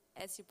lobbying,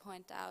 as you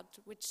point out,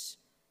 which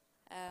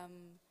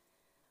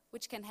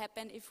can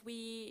happen if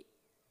we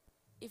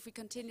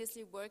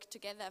continuously work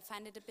together. I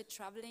find it a bit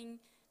troubling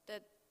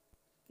that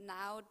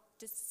now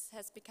this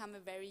has become a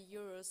very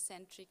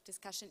Eurocentric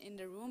discussion in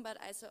the room, but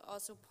I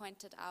also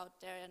pointed out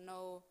there are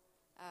no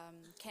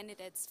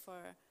candidates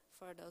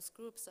for those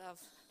groups of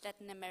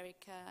Latin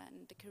America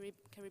and the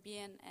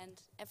Caribbean and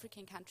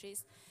African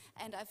countries,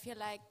 and I feel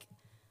like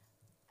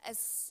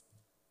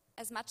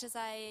as much as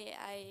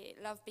I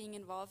love being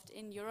involved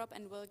in Europe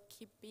and will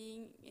keep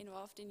being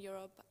involved in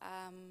Europe,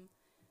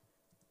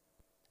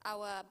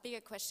 our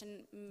bigger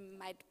question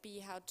might be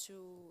how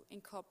to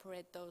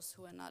incorporate those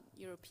who are not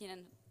European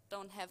and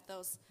don't have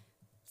those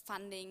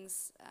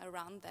fundings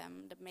around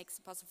them that makes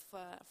it possible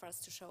for us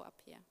to show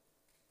up here.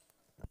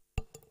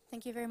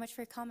 Thank you very much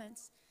for your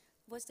comments.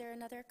 Was there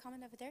another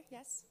comment over there?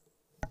 Yes?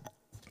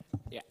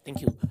 Yeah,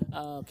 thank you.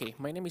 Okay,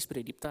 my name is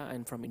Pradipta.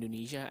 I'm from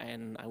Indonesia,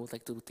 and I would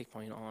like to take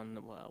point on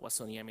what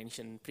Sonia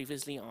mentioned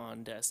previously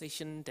on the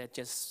session that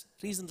just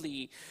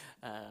recently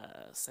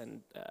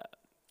sent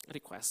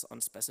requests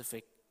on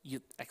specific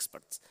youth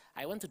experts.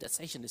 I went to that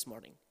session this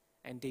morning,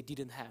 and they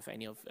didn't have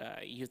any of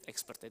youth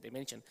experts that they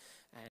mentioned,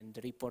 and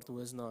the report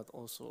was not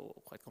also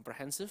quite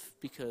comprehensive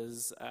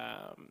because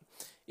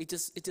it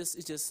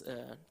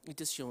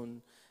just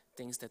shown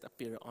things that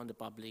appear on the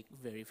public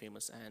very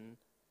famous, and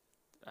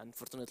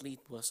unfortunately,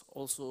 it was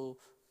also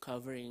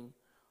covering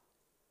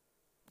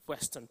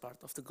western part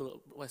of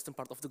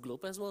the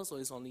globe as well. So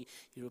it's only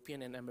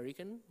European and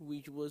American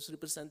which was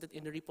represented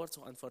in the report.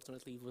 So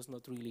unfortunately, it was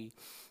not really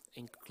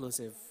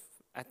inclusive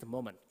at the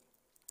moment.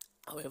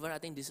 However, I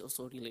think this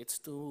also relates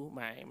to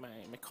my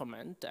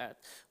comment that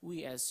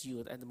we as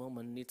youth at the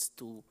moment needs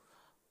to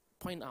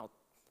point out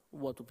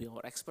what would be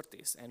our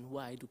expertise and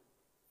why do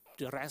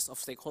the rest of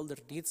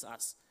stakeholders needs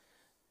us,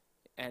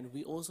 and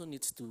we also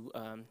need to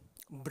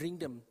bring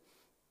them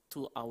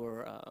to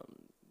our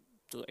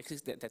to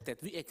exist, that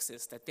we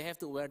exist, that they have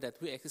to aware that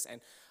we exist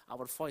and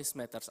our voice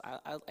matters.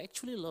 I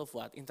actually love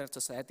what Internet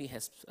Society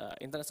has,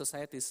 Internet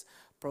Society's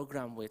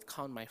program with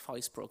Count My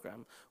Voice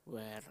program,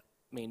 where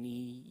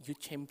many youth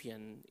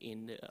champion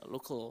in the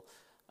local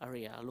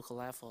area, local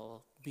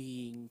level,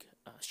 being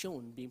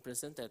shown, being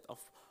presented of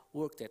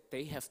work that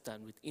they have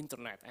done with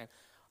internet and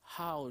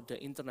how the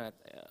internet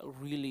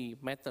really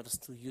matters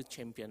to youth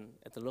champion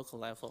at the local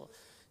level.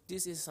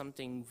 This is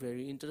something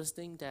very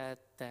interesting that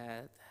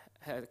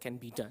can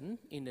be done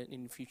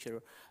in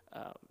future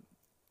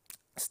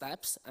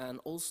steps, and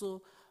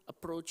also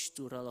approach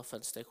to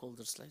relevant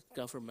stakeholders like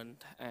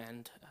government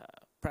and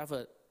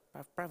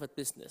private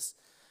business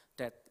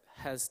that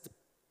has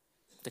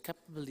the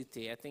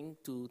capability, I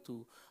think,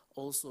 to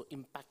also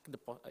impact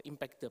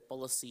the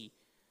policy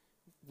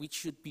which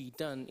should be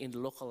done in the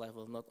local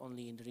level, not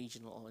only in the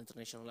regional or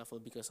international level,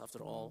 because after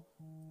all,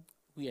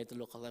 we at the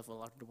local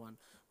level are the one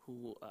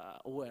who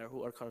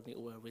are currently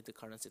aware with the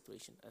current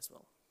situation as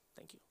well.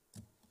 Thank you.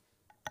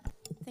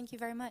 Thank you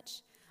very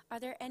much. Are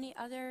there any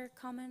other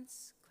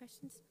comments,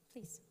 questions?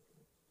 Please.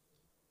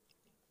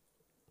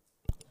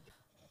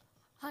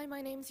 Hi,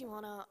 my name's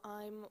Ioana.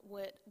 I'm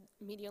with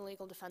Media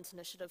Legal Defense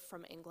Initiative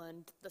from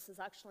England. This is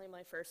actually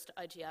my first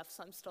IGF,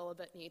 so I'm still a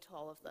bit new to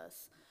all of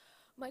this.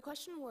 My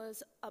question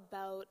was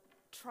about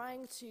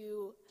trying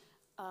to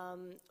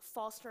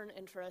foster an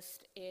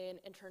interest in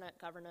internet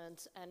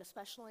governance, and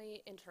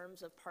especially in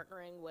terms of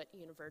partnering with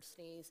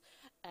universities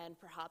and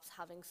perhaps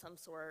having some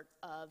sort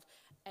of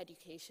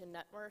education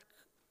network,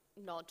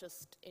 not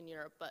just in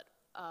Europe, but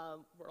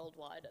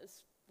worldwide,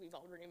 as we've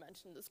already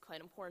mentioned, is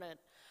quite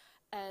important.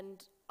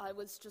 And I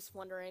was just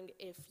wondering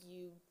if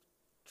you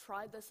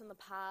tried this in the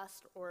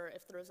past or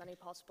if there was any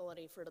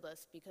possibility for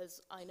this,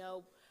 because I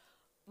know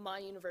my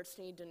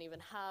university didn't even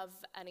have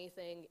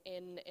anything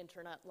in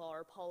internet law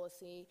or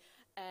policy,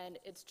 and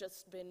it's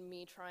just been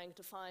me trying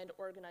to find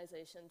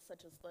organizations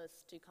such as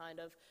this to kind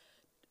of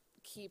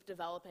keep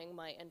developing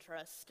my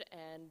interest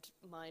and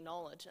my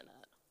knowledge in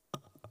it.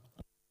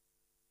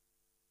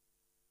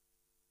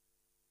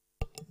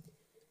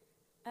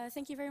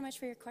 Thank you very much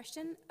for your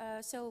question.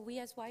 So we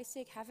as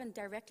YSIG haven't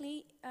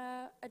directly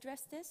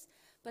addressed this,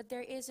 but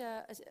there is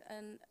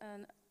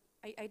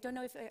I don't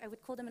know if I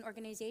would call them an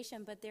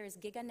organization, but there is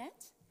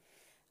GigaNet.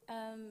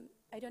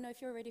 I don't know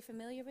if you're already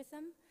familiar with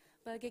them,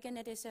 but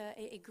GigaNet is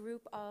a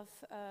group of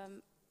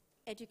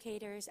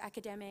educators,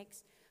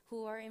 academics,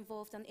 who are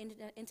involved on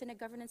internet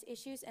governance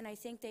issues, and I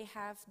think they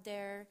have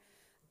their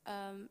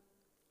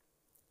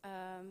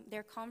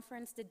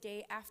conference the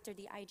day after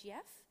the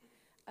IGF.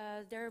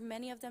 There are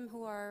many of them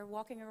who are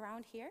walking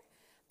around here,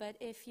 but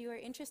if you are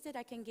interested,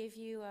 I can give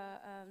you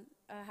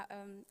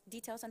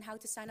details on how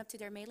to sign up to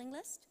their mailing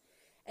list,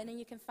 and then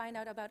you can find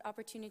out about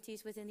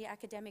opportunities within the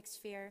academic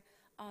sphere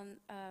on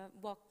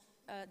what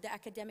the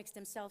academics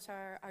themselves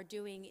are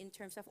doing in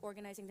terms of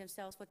organizing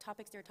themselves, what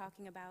topics they're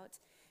talking about,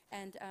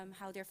 and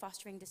how they're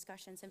fostering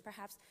discussions. And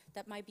perhaps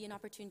that might be an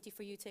opportunity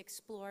for you to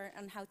explore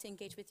on how to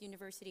engage with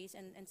universities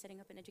and setting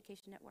up an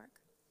education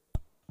network.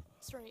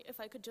 Sorry, if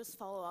I could just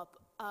follow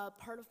up.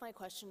 Part of my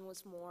question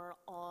was more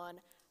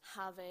on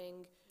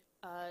having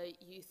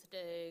Youth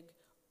Dig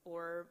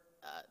or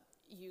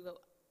you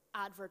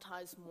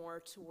advertise more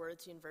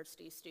towards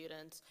university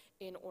students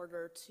in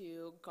order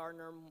to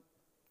garner,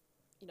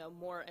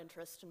 more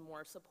interest and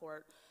more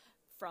support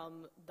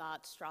from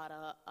that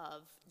strata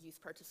of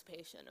youth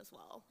participation as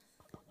well.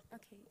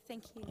 Okay,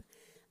 thank you.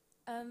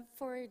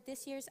 For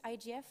this year's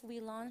IGF, we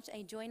launched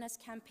a Join Us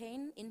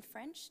campaign in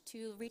French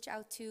to reach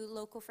out to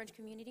local French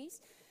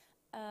communities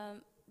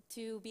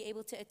to be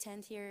able to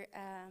attend here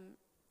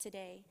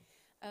today.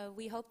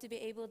 We hope to be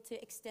able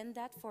to extend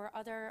that for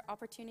other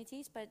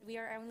opportunities, but we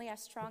are only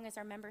as strong as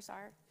our members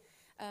are.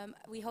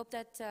 We hope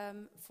that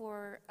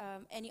for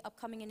any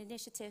upcoming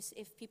initiatives,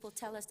 if people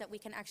tell us that we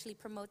can actually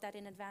promote that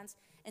in advance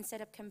and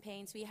set up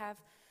campaigns. We have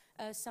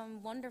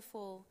some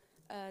wonderful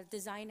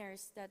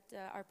designers that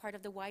are part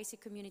of the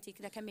YC community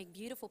that can make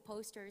beautiful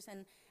posters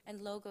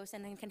and logos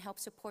and then can help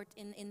support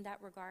in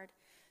that regard.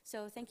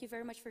 So thank you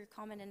very much for your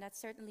comment, and that's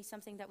certainly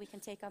something that we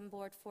can take on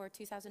board for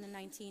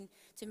 2019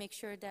 to make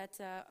sure that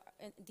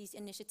these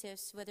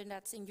initiatives, whether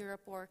that's in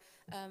Europe or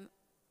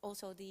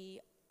also the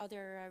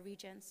other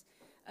regions,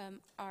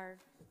 are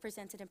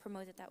presented and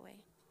promoted that way.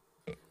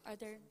 Are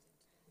there,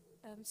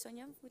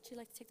 Sonia, would you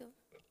like to take the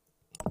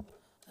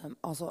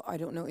Also, I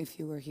don't know if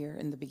you were here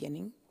in the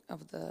beginning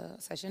of the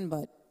session,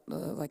 but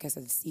like I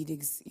said,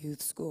 CDIG's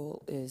Youth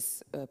School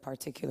is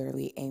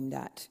particularly aimed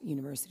at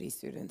university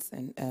students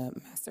and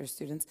master's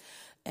students.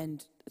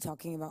 And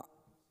talking about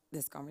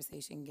this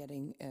conversation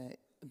getting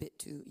a bit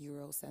too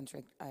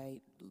Eurocentric,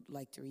 I'd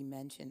like to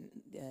re-mention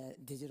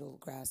Digital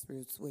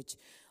Grassroots, which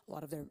a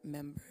lot of their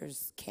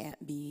members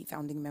can't be,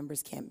 founding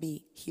members can't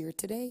be here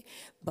today,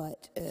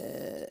 but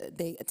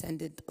they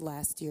attended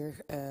last year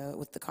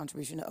with the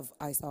contribution of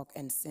ISOC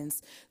and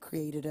since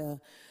created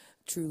a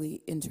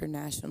truly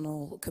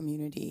international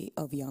community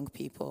of young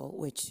people,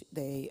 which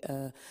they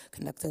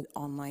conducted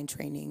online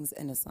trainings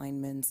and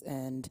assignments,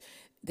 and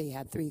they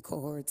had 3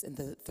 cohorts, and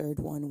the third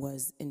one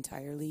was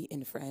entirely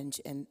in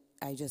French. And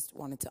I just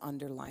wanted to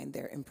underline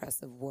their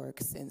impressive work,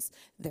 since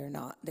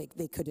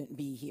they couldn't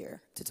be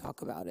here to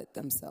talk about it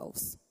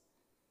themselves.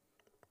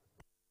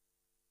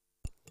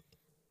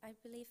 I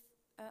believe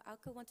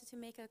Alke wanted to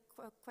make a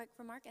quick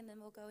remark, and then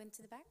we'll go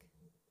into the back.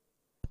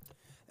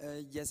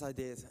 Yes, I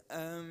did.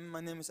 My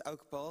name is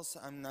Auke Pals.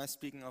 I'm now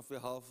speaking on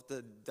behalf of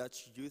the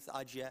Dutch Youth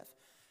IGF.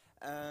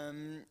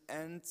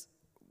 And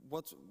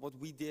what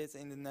we did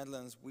in the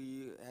Netherlands,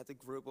 we had a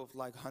group of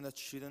like 100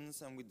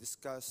 students, and we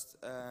discussed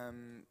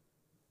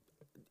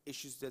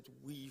issues that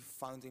we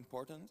found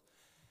important.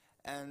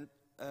 And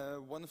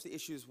one of the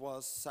issues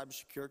was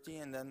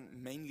cybersecurity, and then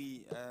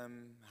mainly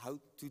how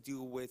to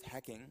deal with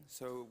hacking.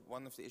 So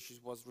one of the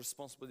issues was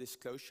responsible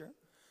disclosure.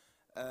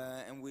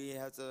 and we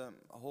had a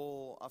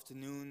whole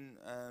afternoon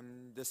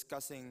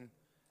discussing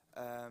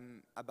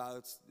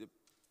about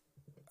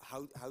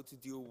how to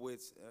deal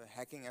with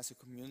hacking as a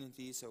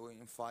community. So we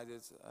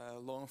invited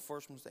law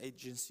enforcement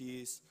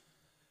agencies,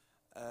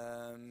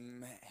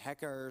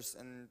 hackers,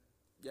 and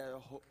yeah, a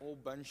whole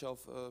bunch of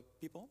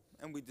people,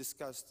 and we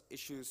discussed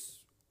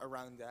issues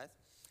around that.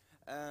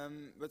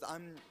 But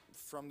I'm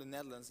from the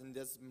Netherlands, and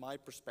that's my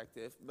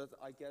perspective, but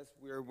I guess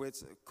we're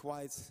with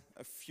quite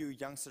a few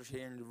youngsters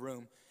here in the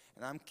room,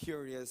 and I'm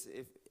curious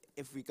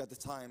if we got the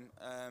time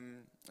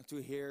to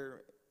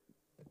hear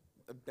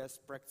a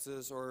best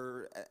practice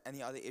or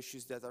any other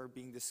issues that are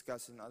being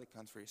discussed in other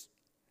countries.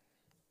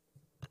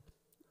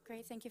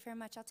 Great, thank you very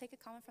much. I'll take a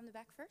comment from the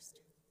back first.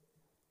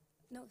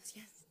 No,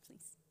 yes,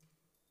 please.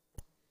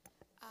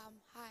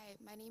 Hi,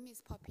 my name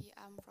is Poppy.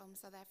 I'm from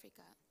South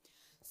Africa.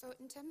 So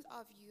in terms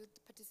of youth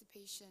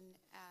participation,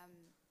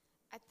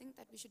 I think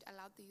that we should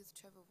allow the youth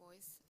to have a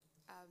voice.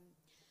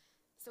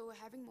 So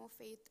having more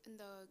faith in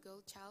the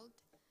girl child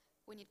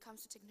when it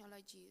comes to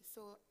technology.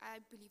 So I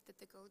believe that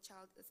the girl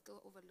child is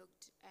still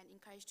overlooked and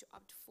encouraged to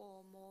opt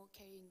for more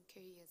caring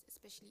careers,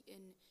 especially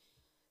in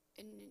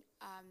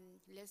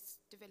less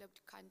developed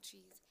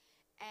countries.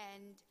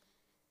 And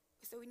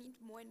so we need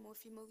more and more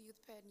female youth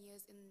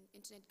pioneers in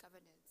internet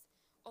governance.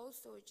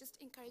 Also,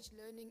 just encourage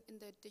learning in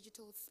the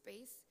digital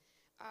space,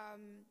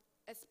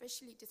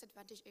 especially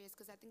disadvantaged areas,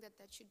 because I think that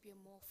that should be a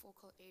more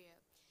focal area.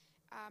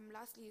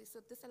 Lastly, so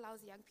this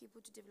allows young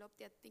people to develop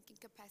their thinking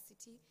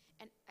capacity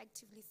and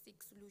actively seek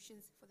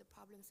solutions for the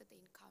problems that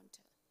they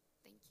encounter.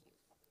 Thank you.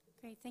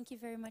 Great, thank you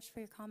very much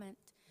for your comment.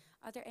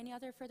 Are there any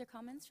other further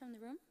comments from the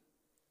room?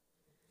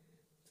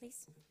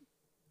 Please.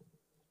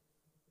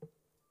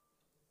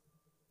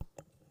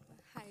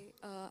 Hi,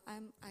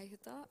 I'm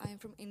Ahita. I'm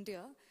from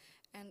India,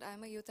 and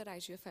I'm a Youth at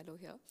IGF fellow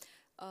here.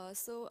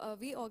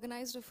 We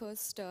organized the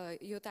first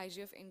Youth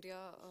IGF India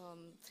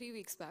 3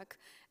 weeks back,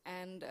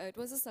 and it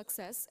was a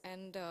success.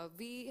 And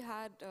we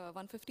had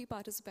 150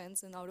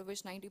 participants, and out of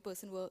which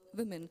 90% were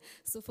women.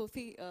 So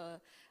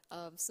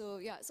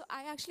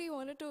I actually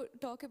wanted to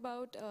talk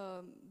about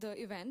the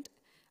event,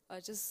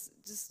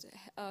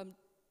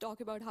 talk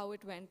about how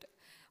it went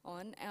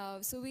on.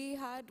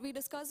 We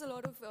discussed a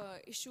lot of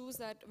issues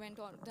that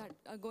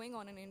are going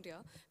on in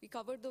India. We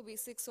covered the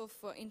basics of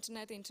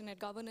internet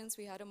governance.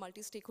 We had a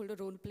multi-stakeholder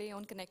role play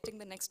on connecting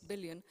the next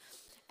billion.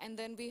 And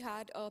then we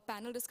had a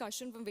panel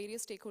discussion from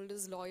various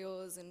stakeholders,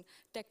 lawyers and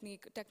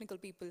technical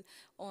people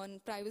on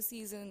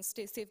privacies and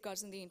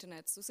safeguards in the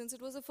internet. So since it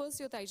was the first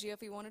Youth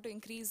IGF, we wanted to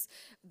increase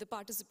the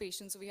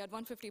participation. So we had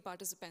 150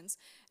 participants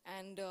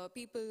and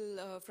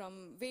people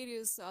from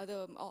various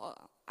other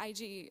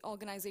IG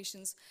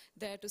organizations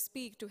there to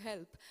speak, to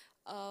help.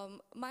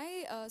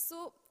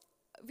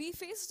 We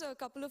faced a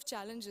couple of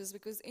challenges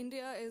because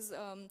India is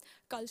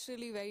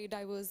culturally very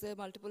diverse. There are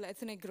multiple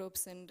ethnic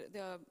groups, and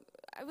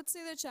I would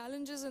say there are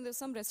challenges and there's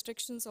some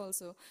restrictions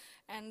also.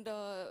 And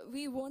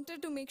we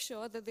wanted to make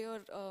sure that there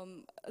are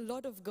a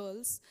lot of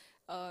girls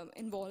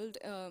involved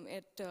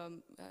at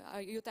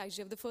Youth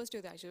IGF, the first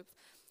Youth IGF.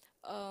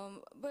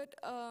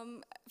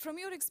 From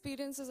your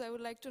experiences, I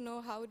would like to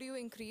know, how do you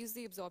increase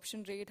the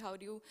absorption rate? How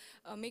do you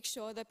make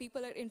sure that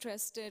people are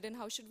interested, and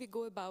how should we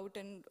go about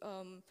and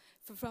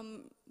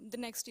from the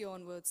next year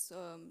onwards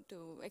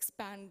to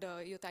expand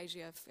Youth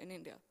IGF in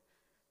India?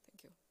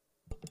 Thank you.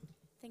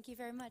 Thank you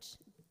very much.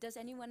 Does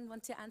anyone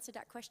want to answer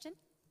that question?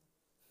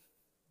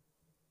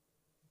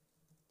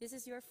 This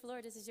is your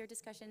floor, this is your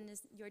discussion,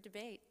 this is your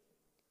debate.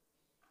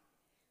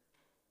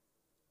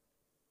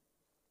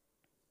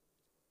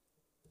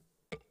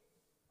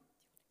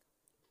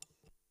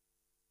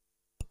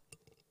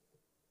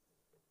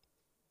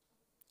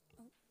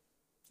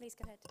 Please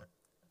go ahead.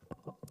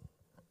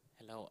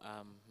 Hello,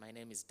 my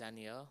name is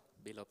Daniel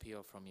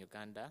Bilopio from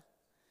Uganda.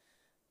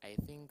 I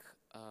think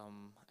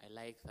I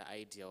like the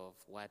idea of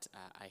what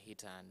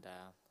Ahita and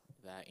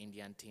the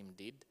Indian team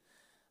did.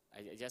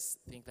 I just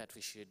think that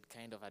we should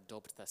kind of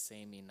adopt the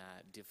same in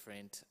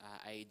different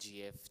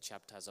IGF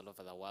chapters all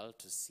over the world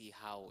to see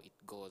how it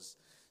goes.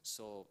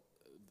 So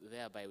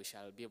thereby we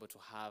shall be able to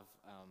have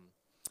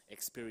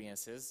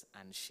experiences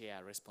and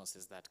share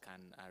responses that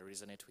can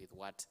resonate with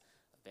what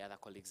the other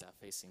colleagues are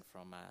facing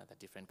from the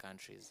different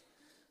countries.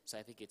 So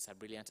I think it's a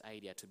brilliant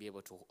idea to be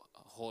able to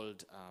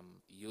hold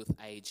youth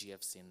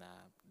IGFs in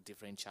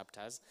different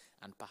chapters,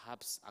 and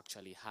perhaps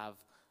actually have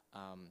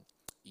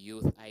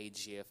youth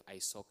IGF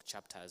ISOC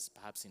chapters,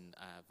 perhaps in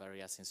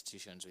various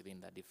institutions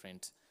within the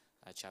different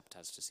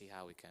chapters, to see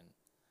how we can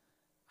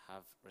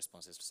have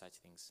responses to such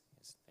things.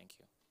 Yes, thank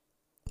you.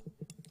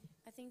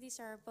 I think these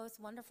are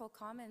both wonderful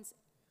comments.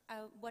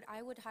 What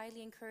I would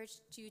highly encourage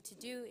you to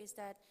do is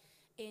that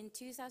in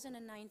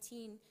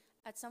 2019,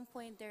 at some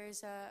point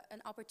there's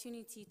an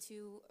opportunity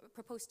to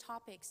propose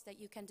topics that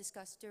you can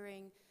discuss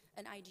during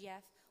an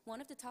IGF. one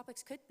of the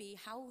topics could be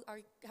how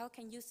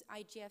can youth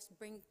IGFs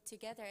bring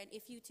together, and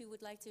if you two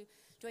would like to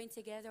join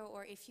together,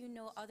 or if you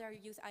know other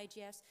youth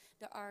IGFs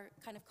that are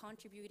kind of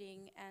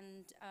contributing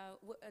and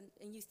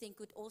you think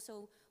would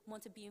also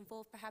want to be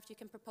involved, perhaps you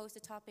can propose the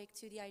topic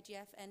to the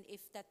IGF, and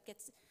if that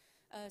gets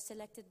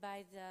selected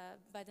by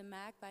the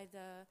MAG, by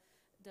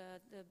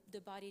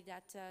the body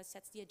that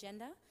sets the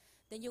agenda,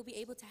 then you'll be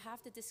able to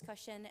have the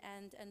discussion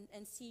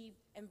and see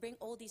and bring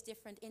all these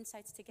different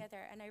insights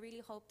together. And I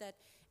really hope that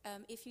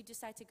if you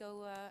decide to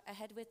go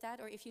ahead with that,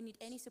 or if you need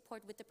any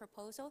support with the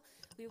proposal,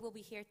 we will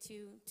be here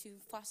to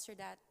foster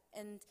that.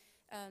 And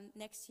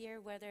next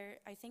year, whether,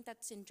 I think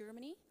that's in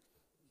Germany,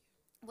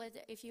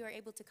 whether if you are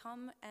able to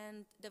come,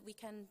 and that we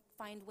can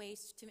find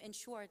ways to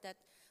ensure that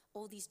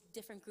all these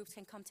different groups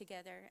can come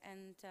together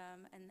and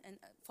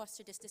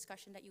foster this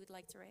discussion that you would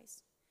like to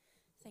raise.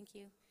 Thank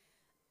you.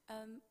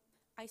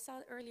 I saw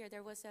earlier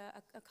there was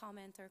a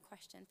comment or a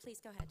question. Please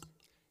go ahead.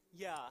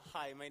 Yeah,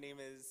 hi, my name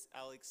is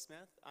Alex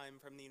Smith. I'm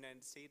from the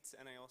United States,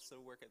 and I also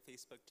work at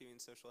Facebook doing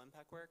social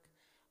impact work.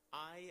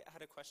 I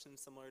had a question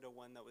similar to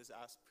one that was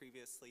asked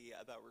previously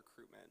about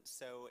recruitment.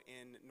 So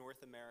in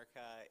North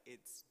America,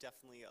 it's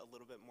definitely a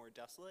little bit more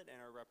desolate in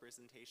our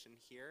representation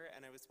here.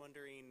 And I was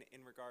wondering,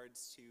 in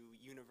regards to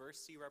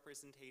university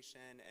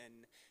representation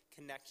and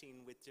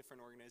connecting with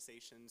different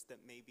organizations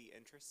that may be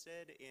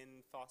interested in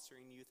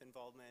fostering youth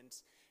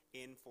involvement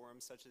in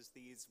forums such as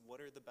these,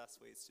 what are the best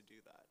ways to do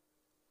that?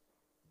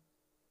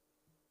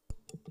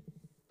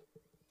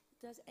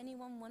 Does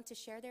anyone want to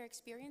share their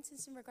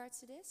experiences in regards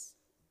to this?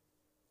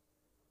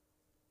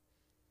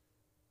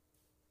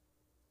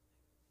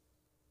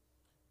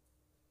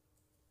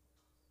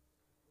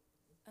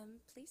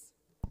 Please.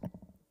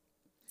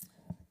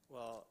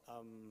 Well,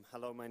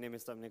 hello, my name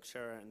is Dominic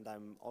Scherer, and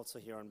I'm also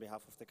here on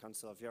behalf of the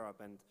Council of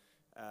Europe. And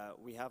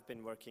we have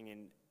been working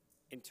in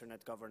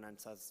internet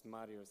governance, as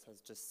Marius has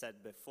just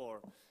said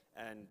before.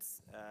 And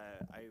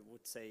I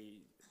would say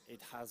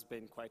it has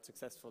been quite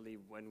successfully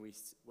when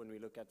we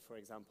look at, for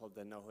example,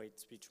 the No Hate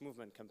Speech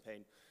Movement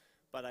campaign.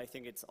 But I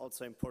think it's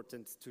also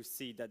important to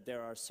see that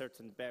there are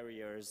certain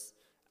barriers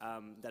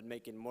that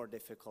make it more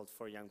difficult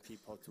for young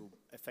people to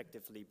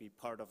effectively be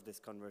part of this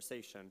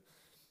conversation.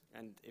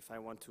 And if I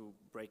want to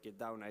break it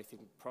down, I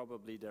think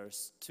probably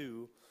there's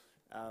two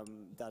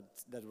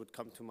that would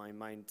come to my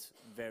mind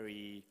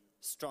very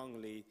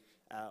strongly.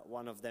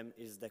 One of them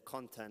is the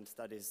content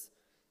that is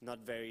not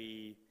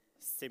very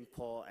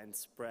simple and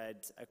spread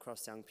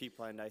across young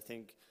people, and I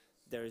think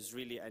there is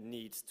really a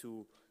need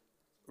to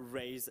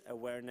raise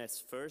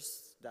awareness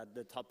first that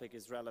the topic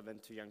is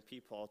relevant to young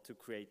people, to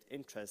create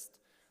interest,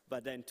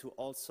 but then to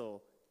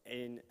also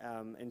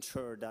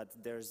ensure that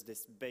there's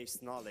this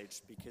base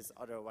knowledge, because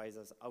otherwise,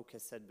 as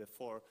Auke said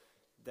before,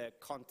 the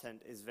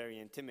content is very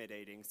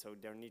intimidating, so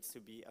there needs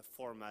to be a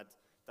format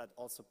that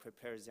also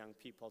prepares young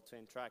people to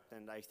interact,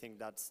 and I think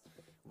that's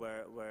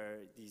where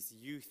these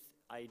youth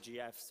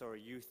IGFs or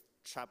youth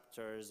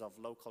chapters of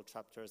local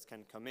chapters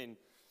can come in.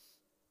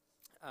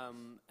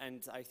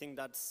 And I think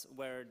that's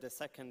where the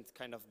second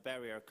kind of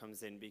barrier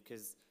comes in,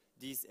 because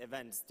these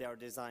events, they are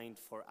designed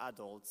for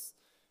adults,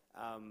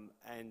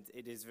 and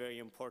it is very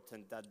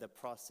important that the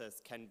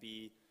process can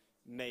be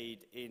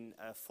made in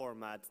a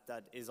format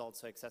that is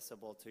also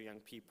accessible to young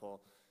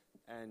people.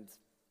 And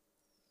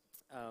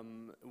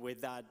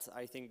with that,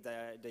 I think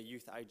the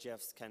youth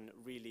IGFs can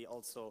really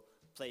also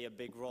play a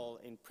big role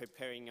in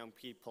preparing young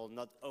people,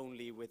 not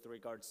only with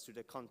regards to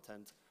the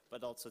content,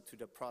 but also to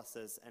the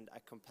process, and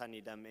accompany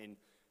them in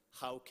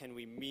how can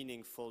we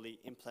meaningfully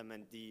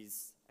implement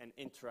these and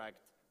interact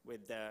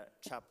with the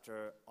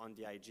chapter on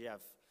the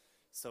IGF.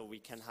 So we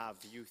can have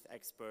youth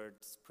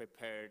experts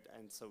prepared,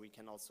 and so we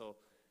can also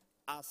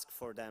ask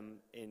for them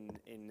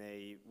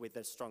with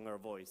a stronger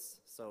voice.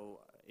 So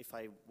if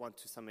I want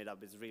to sum it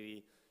up, it's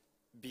really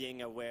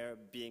being aware,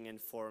 being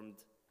informed,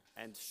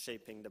 and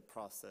shaping the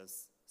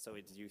process so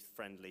it's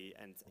youth-friendly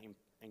and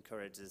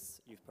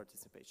encourages youth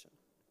participation.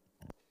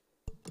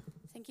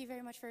 Thank you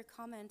very much for your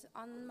comment.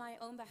 On my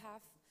own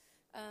behalf,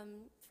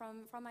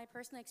 from my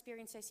personal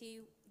experience, I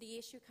see the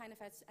issue kind of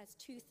as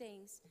two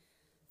things.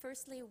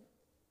 Firstly,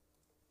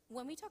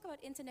 when we talk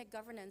about internet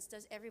governance,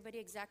 does everybody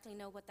exactly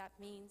know what that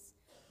means?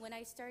 When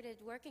I started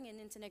working in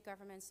internet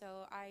governance,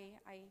 so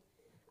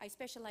I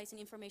specialize in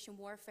information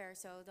warfare,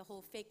 so the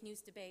whole fake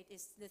news debate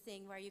is the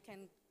thing where you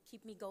can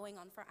keep me going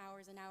on for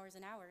hours and hours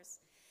and hours.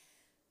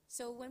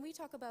 So when we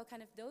talk about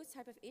kind of those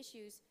type of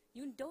issues,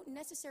 you don't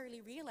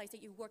necessarily realize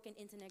that you work in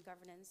internet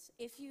governance.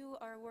 If you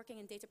are working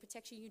in data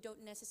protection, you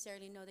don't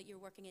necessarily know that you're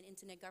working in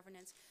internet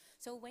governance.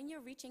 So when you're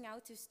reaching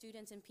out to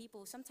students and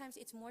people, sometimes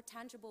it's more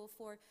tangible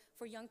for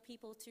young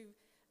people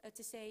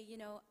to say, you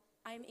know,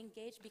 I'm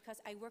engaged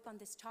because I work on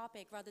this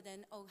topic, rather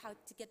than, oh, how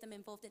to get them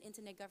involved in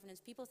internet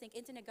governance. People think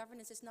internet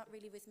governance is not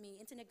really with me.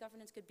 Internet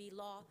governance could be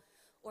law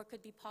or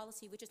could be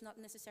policy, which is not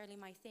necessarily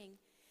my thing.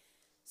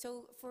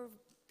 So for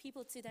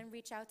people to then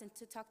reach out and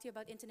to talk to you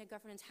about internet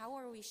governance. How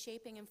are we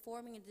shaping and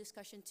forming a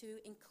discussion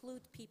to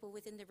include people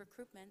within the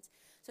recruitment?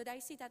 So I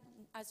see that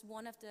as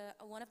one of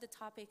the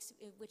topics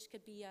which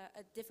could be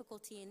a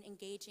difficulty in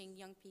engaging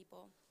young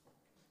people.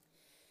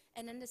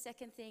 And then the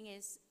second thing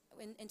is,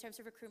 in terms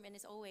of recruitment,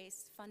 is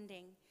always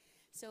funding.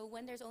 So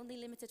when there's only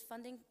limited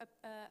funding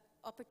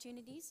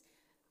opportunities,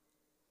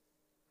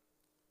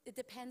 it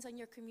depends on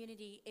your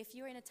community. If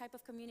you're in a type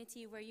of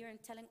community where you're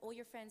telling all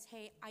your friends,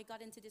 hey, I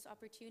got into this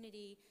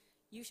opportunity,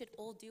 you should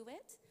all do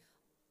it,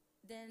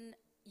 then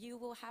you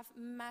will have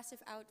massive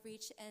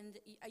outreach. And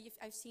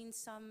I've seen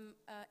some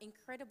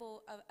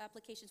incredible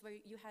applications where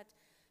you had,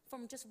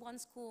 from just one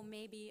school,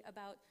 maybe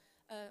about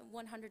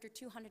 100 or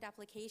 200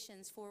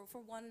 applications for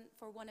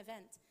one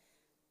event.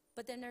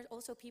 But then there's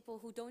also people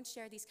who don't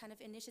share these kind of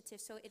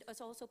initiatives. So it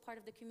is also part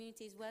of the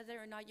communities, whether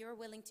or not you're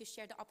willing to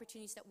share the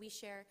opportunities that we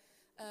share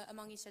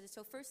among each other.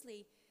 So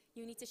firstly,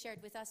 you need to share it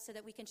with us so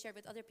that we can share it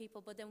with other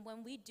people. But then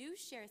when we do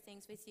share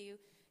things with you,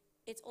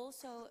 it's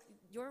also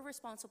your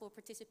responsible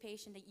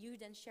participation that you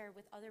then share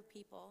with other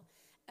people.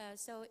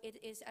 So it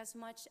is as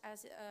much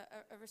as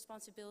a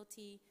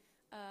responsibility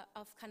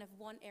of kind of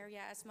one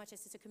area as much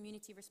as it's a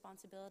community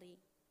responsibility.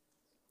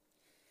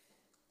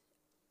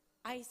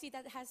 I see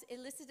that has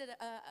elicited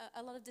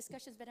a lot of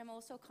discussions, but I'm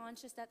also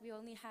conscious that we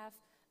only have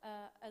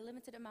a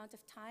limited amount of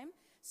time.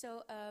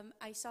 So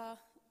I saw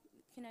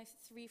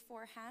 3,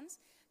 4 hands.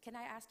 Can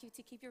I ask you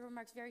to keep your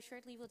remarks very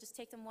shortly? We'll just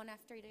take them one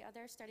after the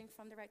other, starting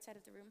from the right side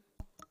of the room.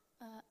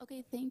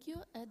 Okay, thank you.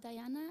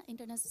 Diana,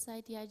 Internet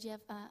Society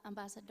IGF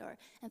Ambassador.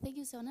 And thank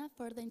you, Sona,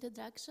 for the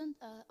introduction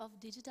of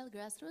Digital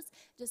Grassroots.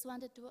 Just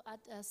wanted to add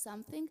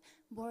something.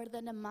 More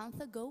than a month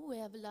ago, we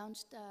have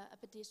launched a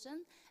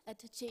petition at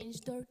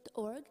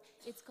change.org.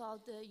 It's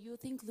called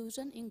Youth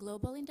Inclusion in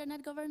Global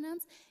Internet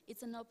Governance.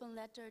 It's an open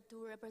letter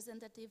to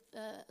representatives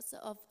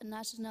of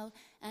national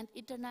and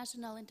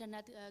international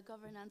internet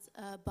governance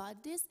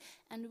bodies.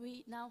 And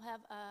we now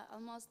have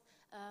almost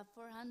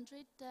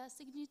 400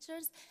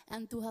 signatures,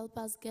 and to help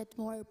us get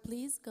more,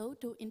 please go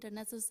to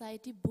Internet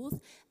Society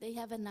booth. They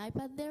have an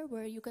iPad there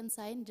where you can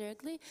sign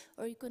directly,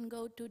 or you can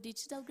go to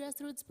Digital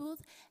Grassroots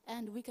booth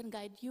and we can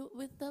guide you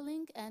with the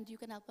link and you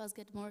can help us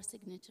get more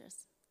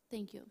signatures.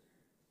 Thank you.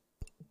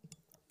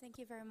 Thank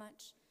you very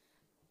much.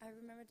 I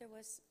remember there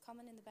was a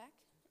comment in the back.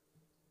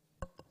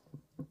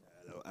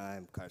 Hello,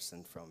 I'm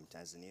Carson from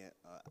Tanzania.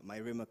 My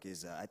remark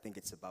is I think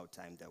it's about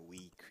time that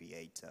we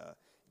create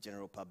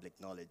general public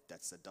knowledge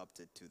that's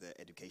adopted to the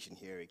education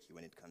hierarchy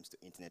when it comes to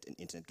internet and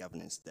internet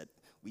governance. That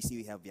we see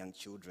we have young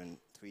children,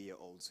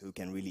 3-year-olds, who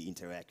can really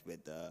interact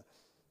with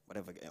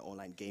whatever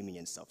online gaming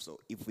and stuff. So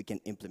if we can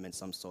implement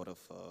some sort of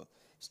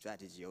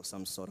strategy or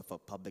some sort of a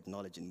public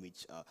knowledge in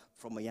which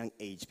from a young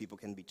age people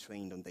can be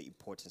trained on the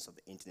importance of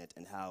the internet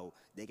and how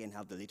they can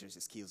have the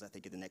literacy skills, I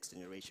think in the next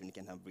generation we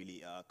can have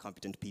really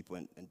competent people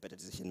and better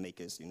decision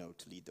makers,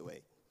 to lead the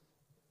way.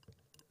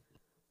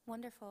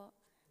 Wonderful.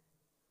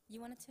 You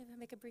wanted to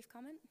make a brief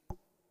comment?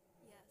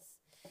 Yes.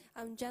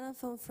 I'm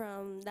Jennifer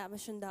from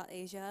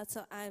NetMission.Asia.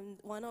 So I'm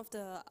one of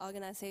the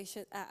organizers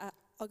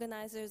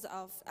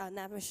of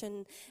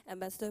NetMission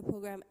Ambassador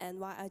Program and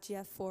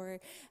IGF for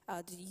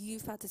the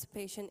youth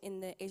participation in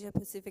the Asia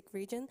Pacific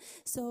region.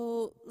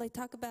 So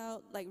talk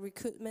about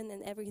recruitment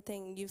and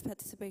everything, youth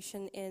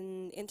participation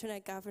in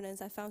internet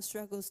governance. I found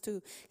struggles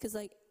too, because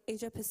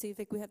Asia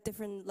Pacific, we have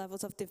different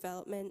levels of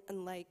development,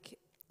 and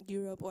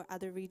Europe or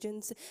other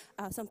regions.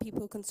 Some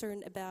people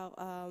concerned about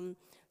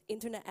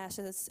internet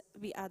access,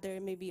 the other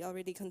maybe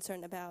already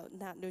concerned about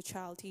net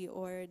neutrality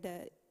or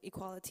the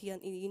equality on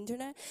the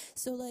internet.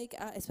 So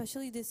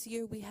especially this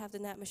year we have the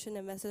NetMission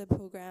Ambassador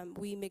Program.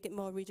 We make it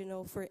more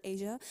regional for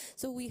Asia.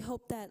 So we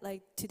hope that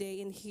today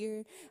in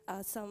here,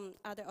 some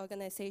other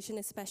organization,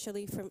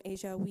 especially from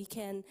Asia, we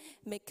can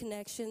make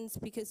connections,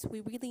 because we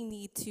really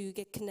need to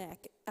get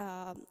connect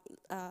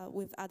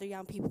with other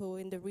young people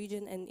in the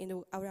region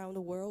and around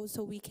the world,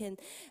 so we can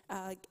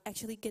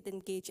actually get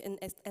engaged and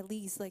at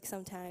least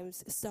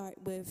sometimes start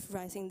with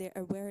raising their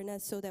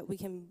awareness so that we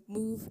can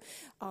move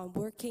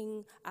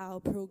working our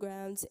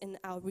programs in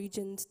our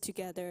regions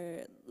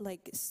together,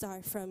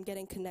 start from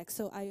getting connect.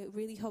 So I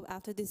really hope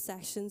after these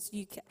sessions,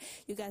 you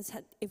guys,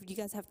 if you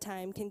guys have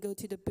time, can go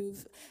to the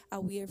booth.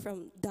 We are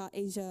from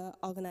 .Asia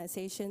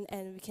organization,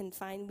 and we can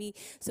find me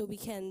so we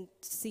can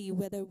see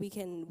whether we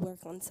can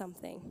work on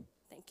something.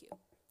 Thank you.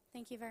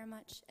 Thank you very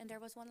much. And there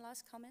was one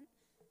last comment.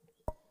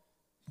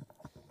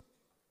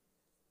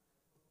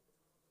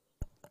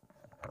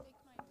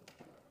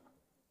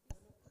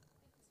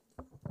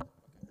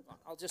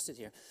 I'll just sit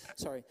here.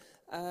 Sorry.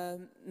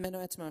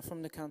 Menno Etema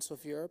from the Council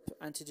of Europe,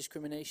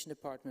 Anti-Discrimination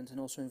Department, and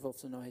also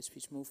involved in the No Hate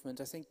Speech movement.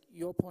 I think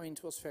your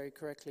point was very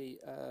correctly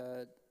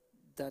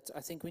that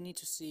I think we need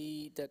to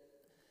see that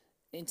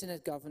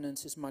internet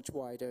governance is much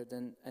wider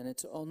than, and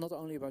it's not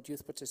only about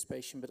youth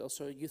participation, but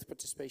also youth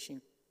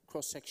participation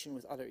cross-section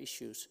with other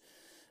issues.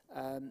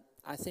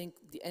 I think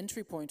the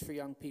entry point for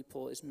young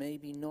people is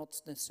maybe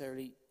not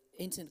necessarily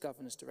internet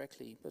governance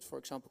directly, but for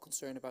example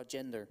concern about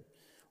gender,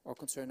 or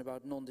concern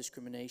about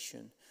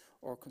non-discrimination,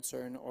 or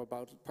concern or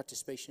about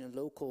participation in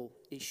local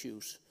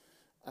issues.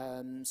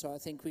 So I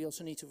think we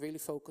also need to really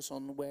focus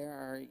on where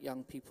are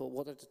young people,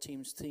 what are the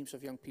themes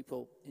of young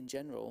people in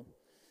general,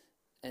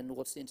 and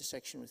what's the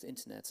intersection with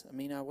internet. I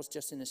mean, I was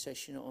just in a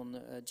session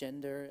on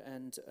gender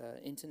and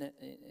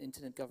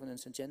internet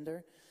governance and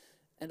gender,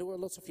 and there were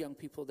lots of young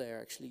people there,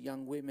 actually,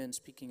 young women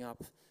speaking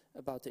up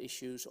about the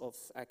issues of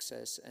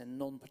access and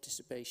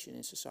non-participation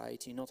in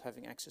society, not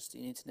having access to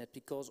the internet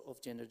because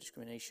of gender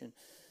discrimination.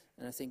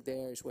 And I think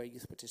there is where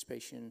youth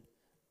participation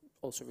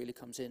also really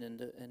comes in,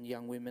 and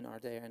young women are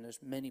there, and there's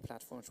many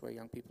platforms where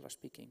young people are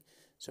speaking.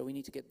 So we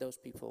need to get those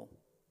people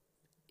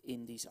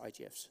in these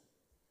IGFs.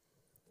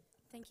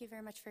 Thank you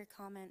very much for your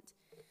comment.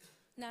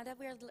 Now that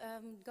we're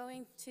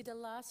going to the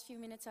last few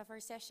minutes of our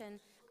session,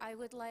 I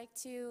would like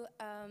to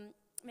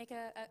make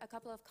a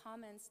couple of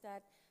comments.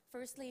 That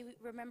firstly,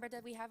 remember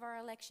that we have our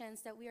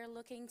elections, that we are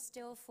looking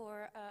still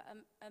for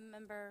a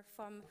member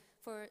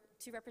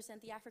to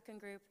represent the African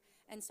group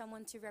and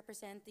someone to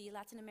represent the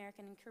Latin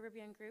American and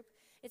Caribbean group.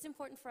 It's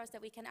important for us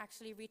that we can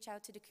actually reach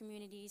out to the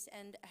communities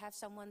and have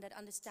someone that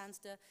understands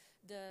the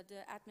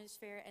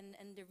atmosphere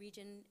and the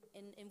region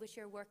in which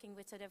you're working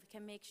with, so that we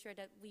can make sure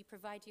that we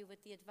provide you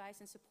with the advice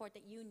and support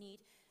that you need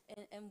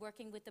in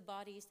working with the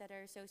bodies that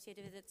are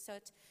associated with it. So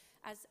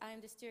as I'm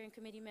the steering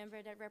committee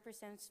member that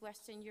represents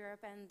Western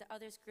Europe and the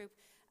others group,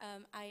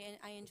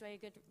 I enjoy a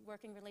good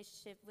working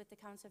relationship with the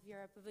Council of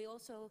Europe. But we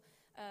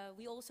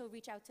also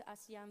reach out to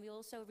ASEAN. We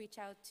also reach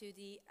out to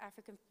the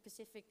African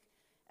Pacific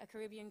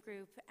Caribbean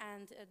group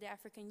and the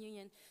African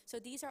Union. So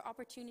these are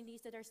opportunities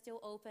that are still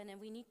open,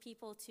 and we need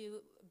people to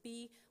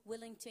be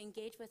willing to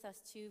engage with us,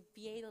 to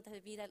be able to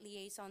be that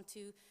liaison,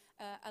 to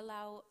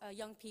allow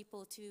young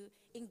people to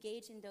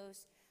engage in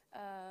those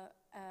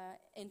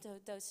into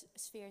those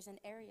spheres and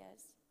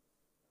areas.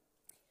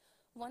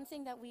 One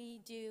thing that we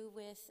do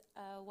with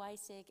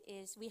YSIG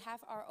is we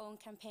have our own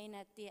campaign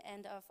at the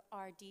end of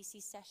our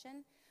DC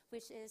session,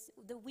 which is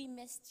the We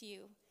Missed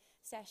You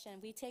session.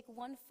 We take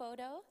one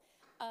photo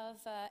of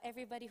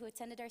everybody who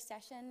attended our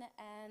session,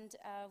 and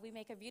we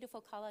make a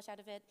beautiful collage out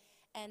of it,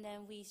 and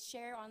then we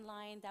share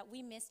online that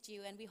we missed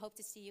you and we hope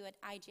to see you at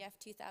IGF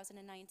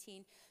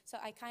 2019. So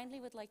I kindly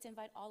would like to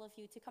invite all of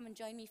you to come and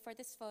join me for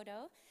this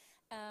photo,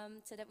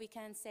 so that we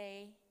can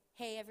say,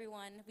 hey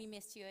everyone, we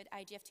missed you at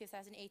IGF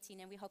 2018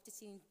 and we hope to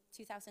see you in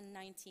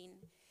 2019.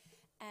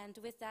 And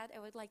with that, I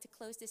would like to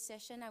close this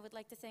session. I would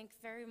like to thank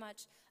very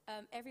much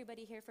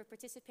everybody here for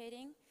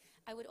participating.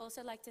 I would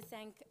also like to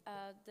thank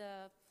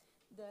the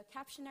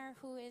captioner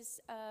who is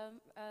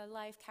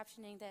live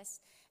captioning this.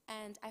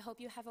 And I hope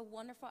you have a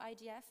wonderful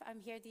IGF. I'm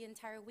here the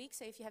entire week,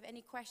 so if you have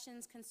any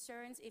questions,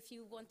 concerns, if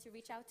you want to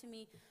reach out to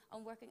me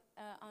on working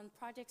on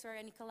projects or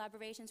any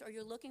collaborations, or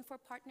you're looking for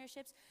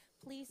partnerships,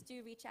 please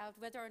do reach out.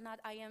 Whether or not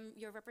I am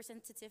your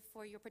representative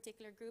for your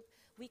particular group,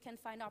 we can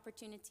find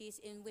opportunities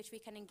in which we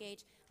can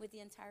engage with the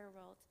entire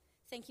world.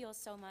 Thank you all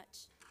so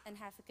much, and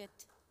have a good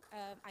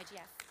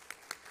IGF.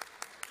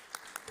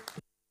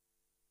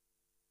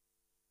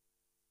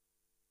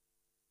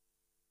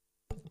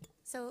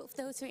 So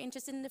those who are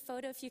interested in the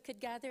photo, if you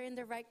could gather in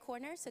the right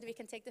corner so that we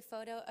can take the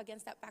photo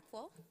against that back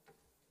wall.